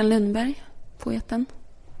Christian Lundberg, poeten.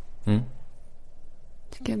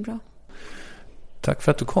 Tycker jag är bra. Tack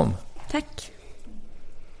för att du kom. Tack.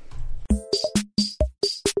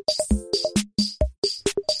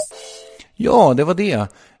 Ja, det var det.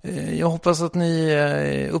 Jag hoppas att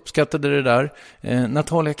ni uppskattade det där.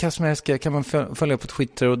 Natalia Kazmierska kan man följa på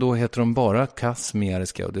Twitter, och då heter de bara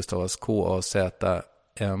Kazmierska, och det stavas Kazmierska.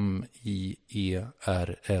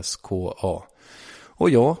 Och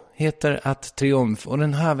jag heter @triumf, och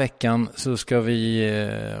den här veckan så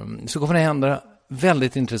kommer det hända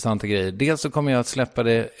väldigt intressanta grejer. Dels så kommer jag att släppa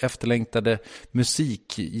det efterlängtade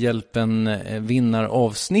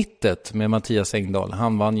Musikhjälpen-vinnaravsnittet med Mattias Engdahl.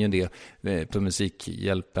 Han vann ju det på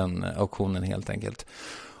Musikhjälpen-auktionen helt enkelt.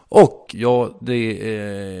 Och ja,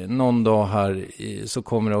 någon dag här så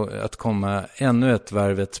kommer det att komma ännu ett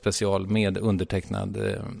Värvet special med undertecknad,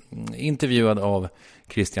 intervjuad av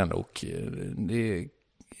Christian Lok. Det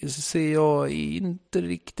ser jag inte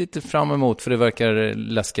riktigt fram emot, för det verkar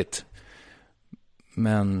läskigt.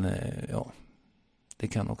 Men ja, det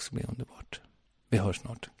kan också bli underbart. Vi hörs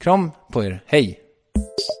snart. Kram på er. Hej!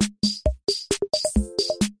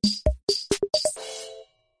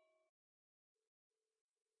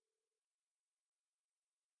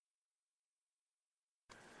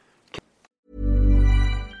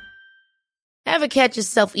 Ever catch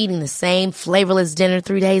yourself eating the same flavorless dinner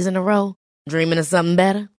 3 days in a row? Dreaming of something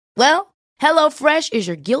better? Well, HelloFresh is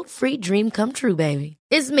your guilt-free dream come true, baby.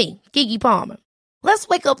 It's me, Keke Palmer. Let's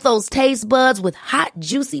wake up those taste buds with hot,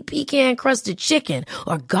 juicy pecan-crusted chicken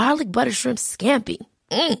or garlic butter shrimp scampi.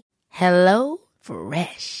 Hello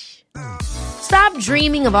Fresh. Stop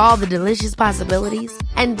dreaming of all the delicious possibilities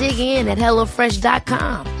and dig in at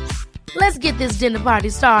HelloFresh.com. Let's get this dinner party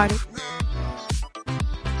started.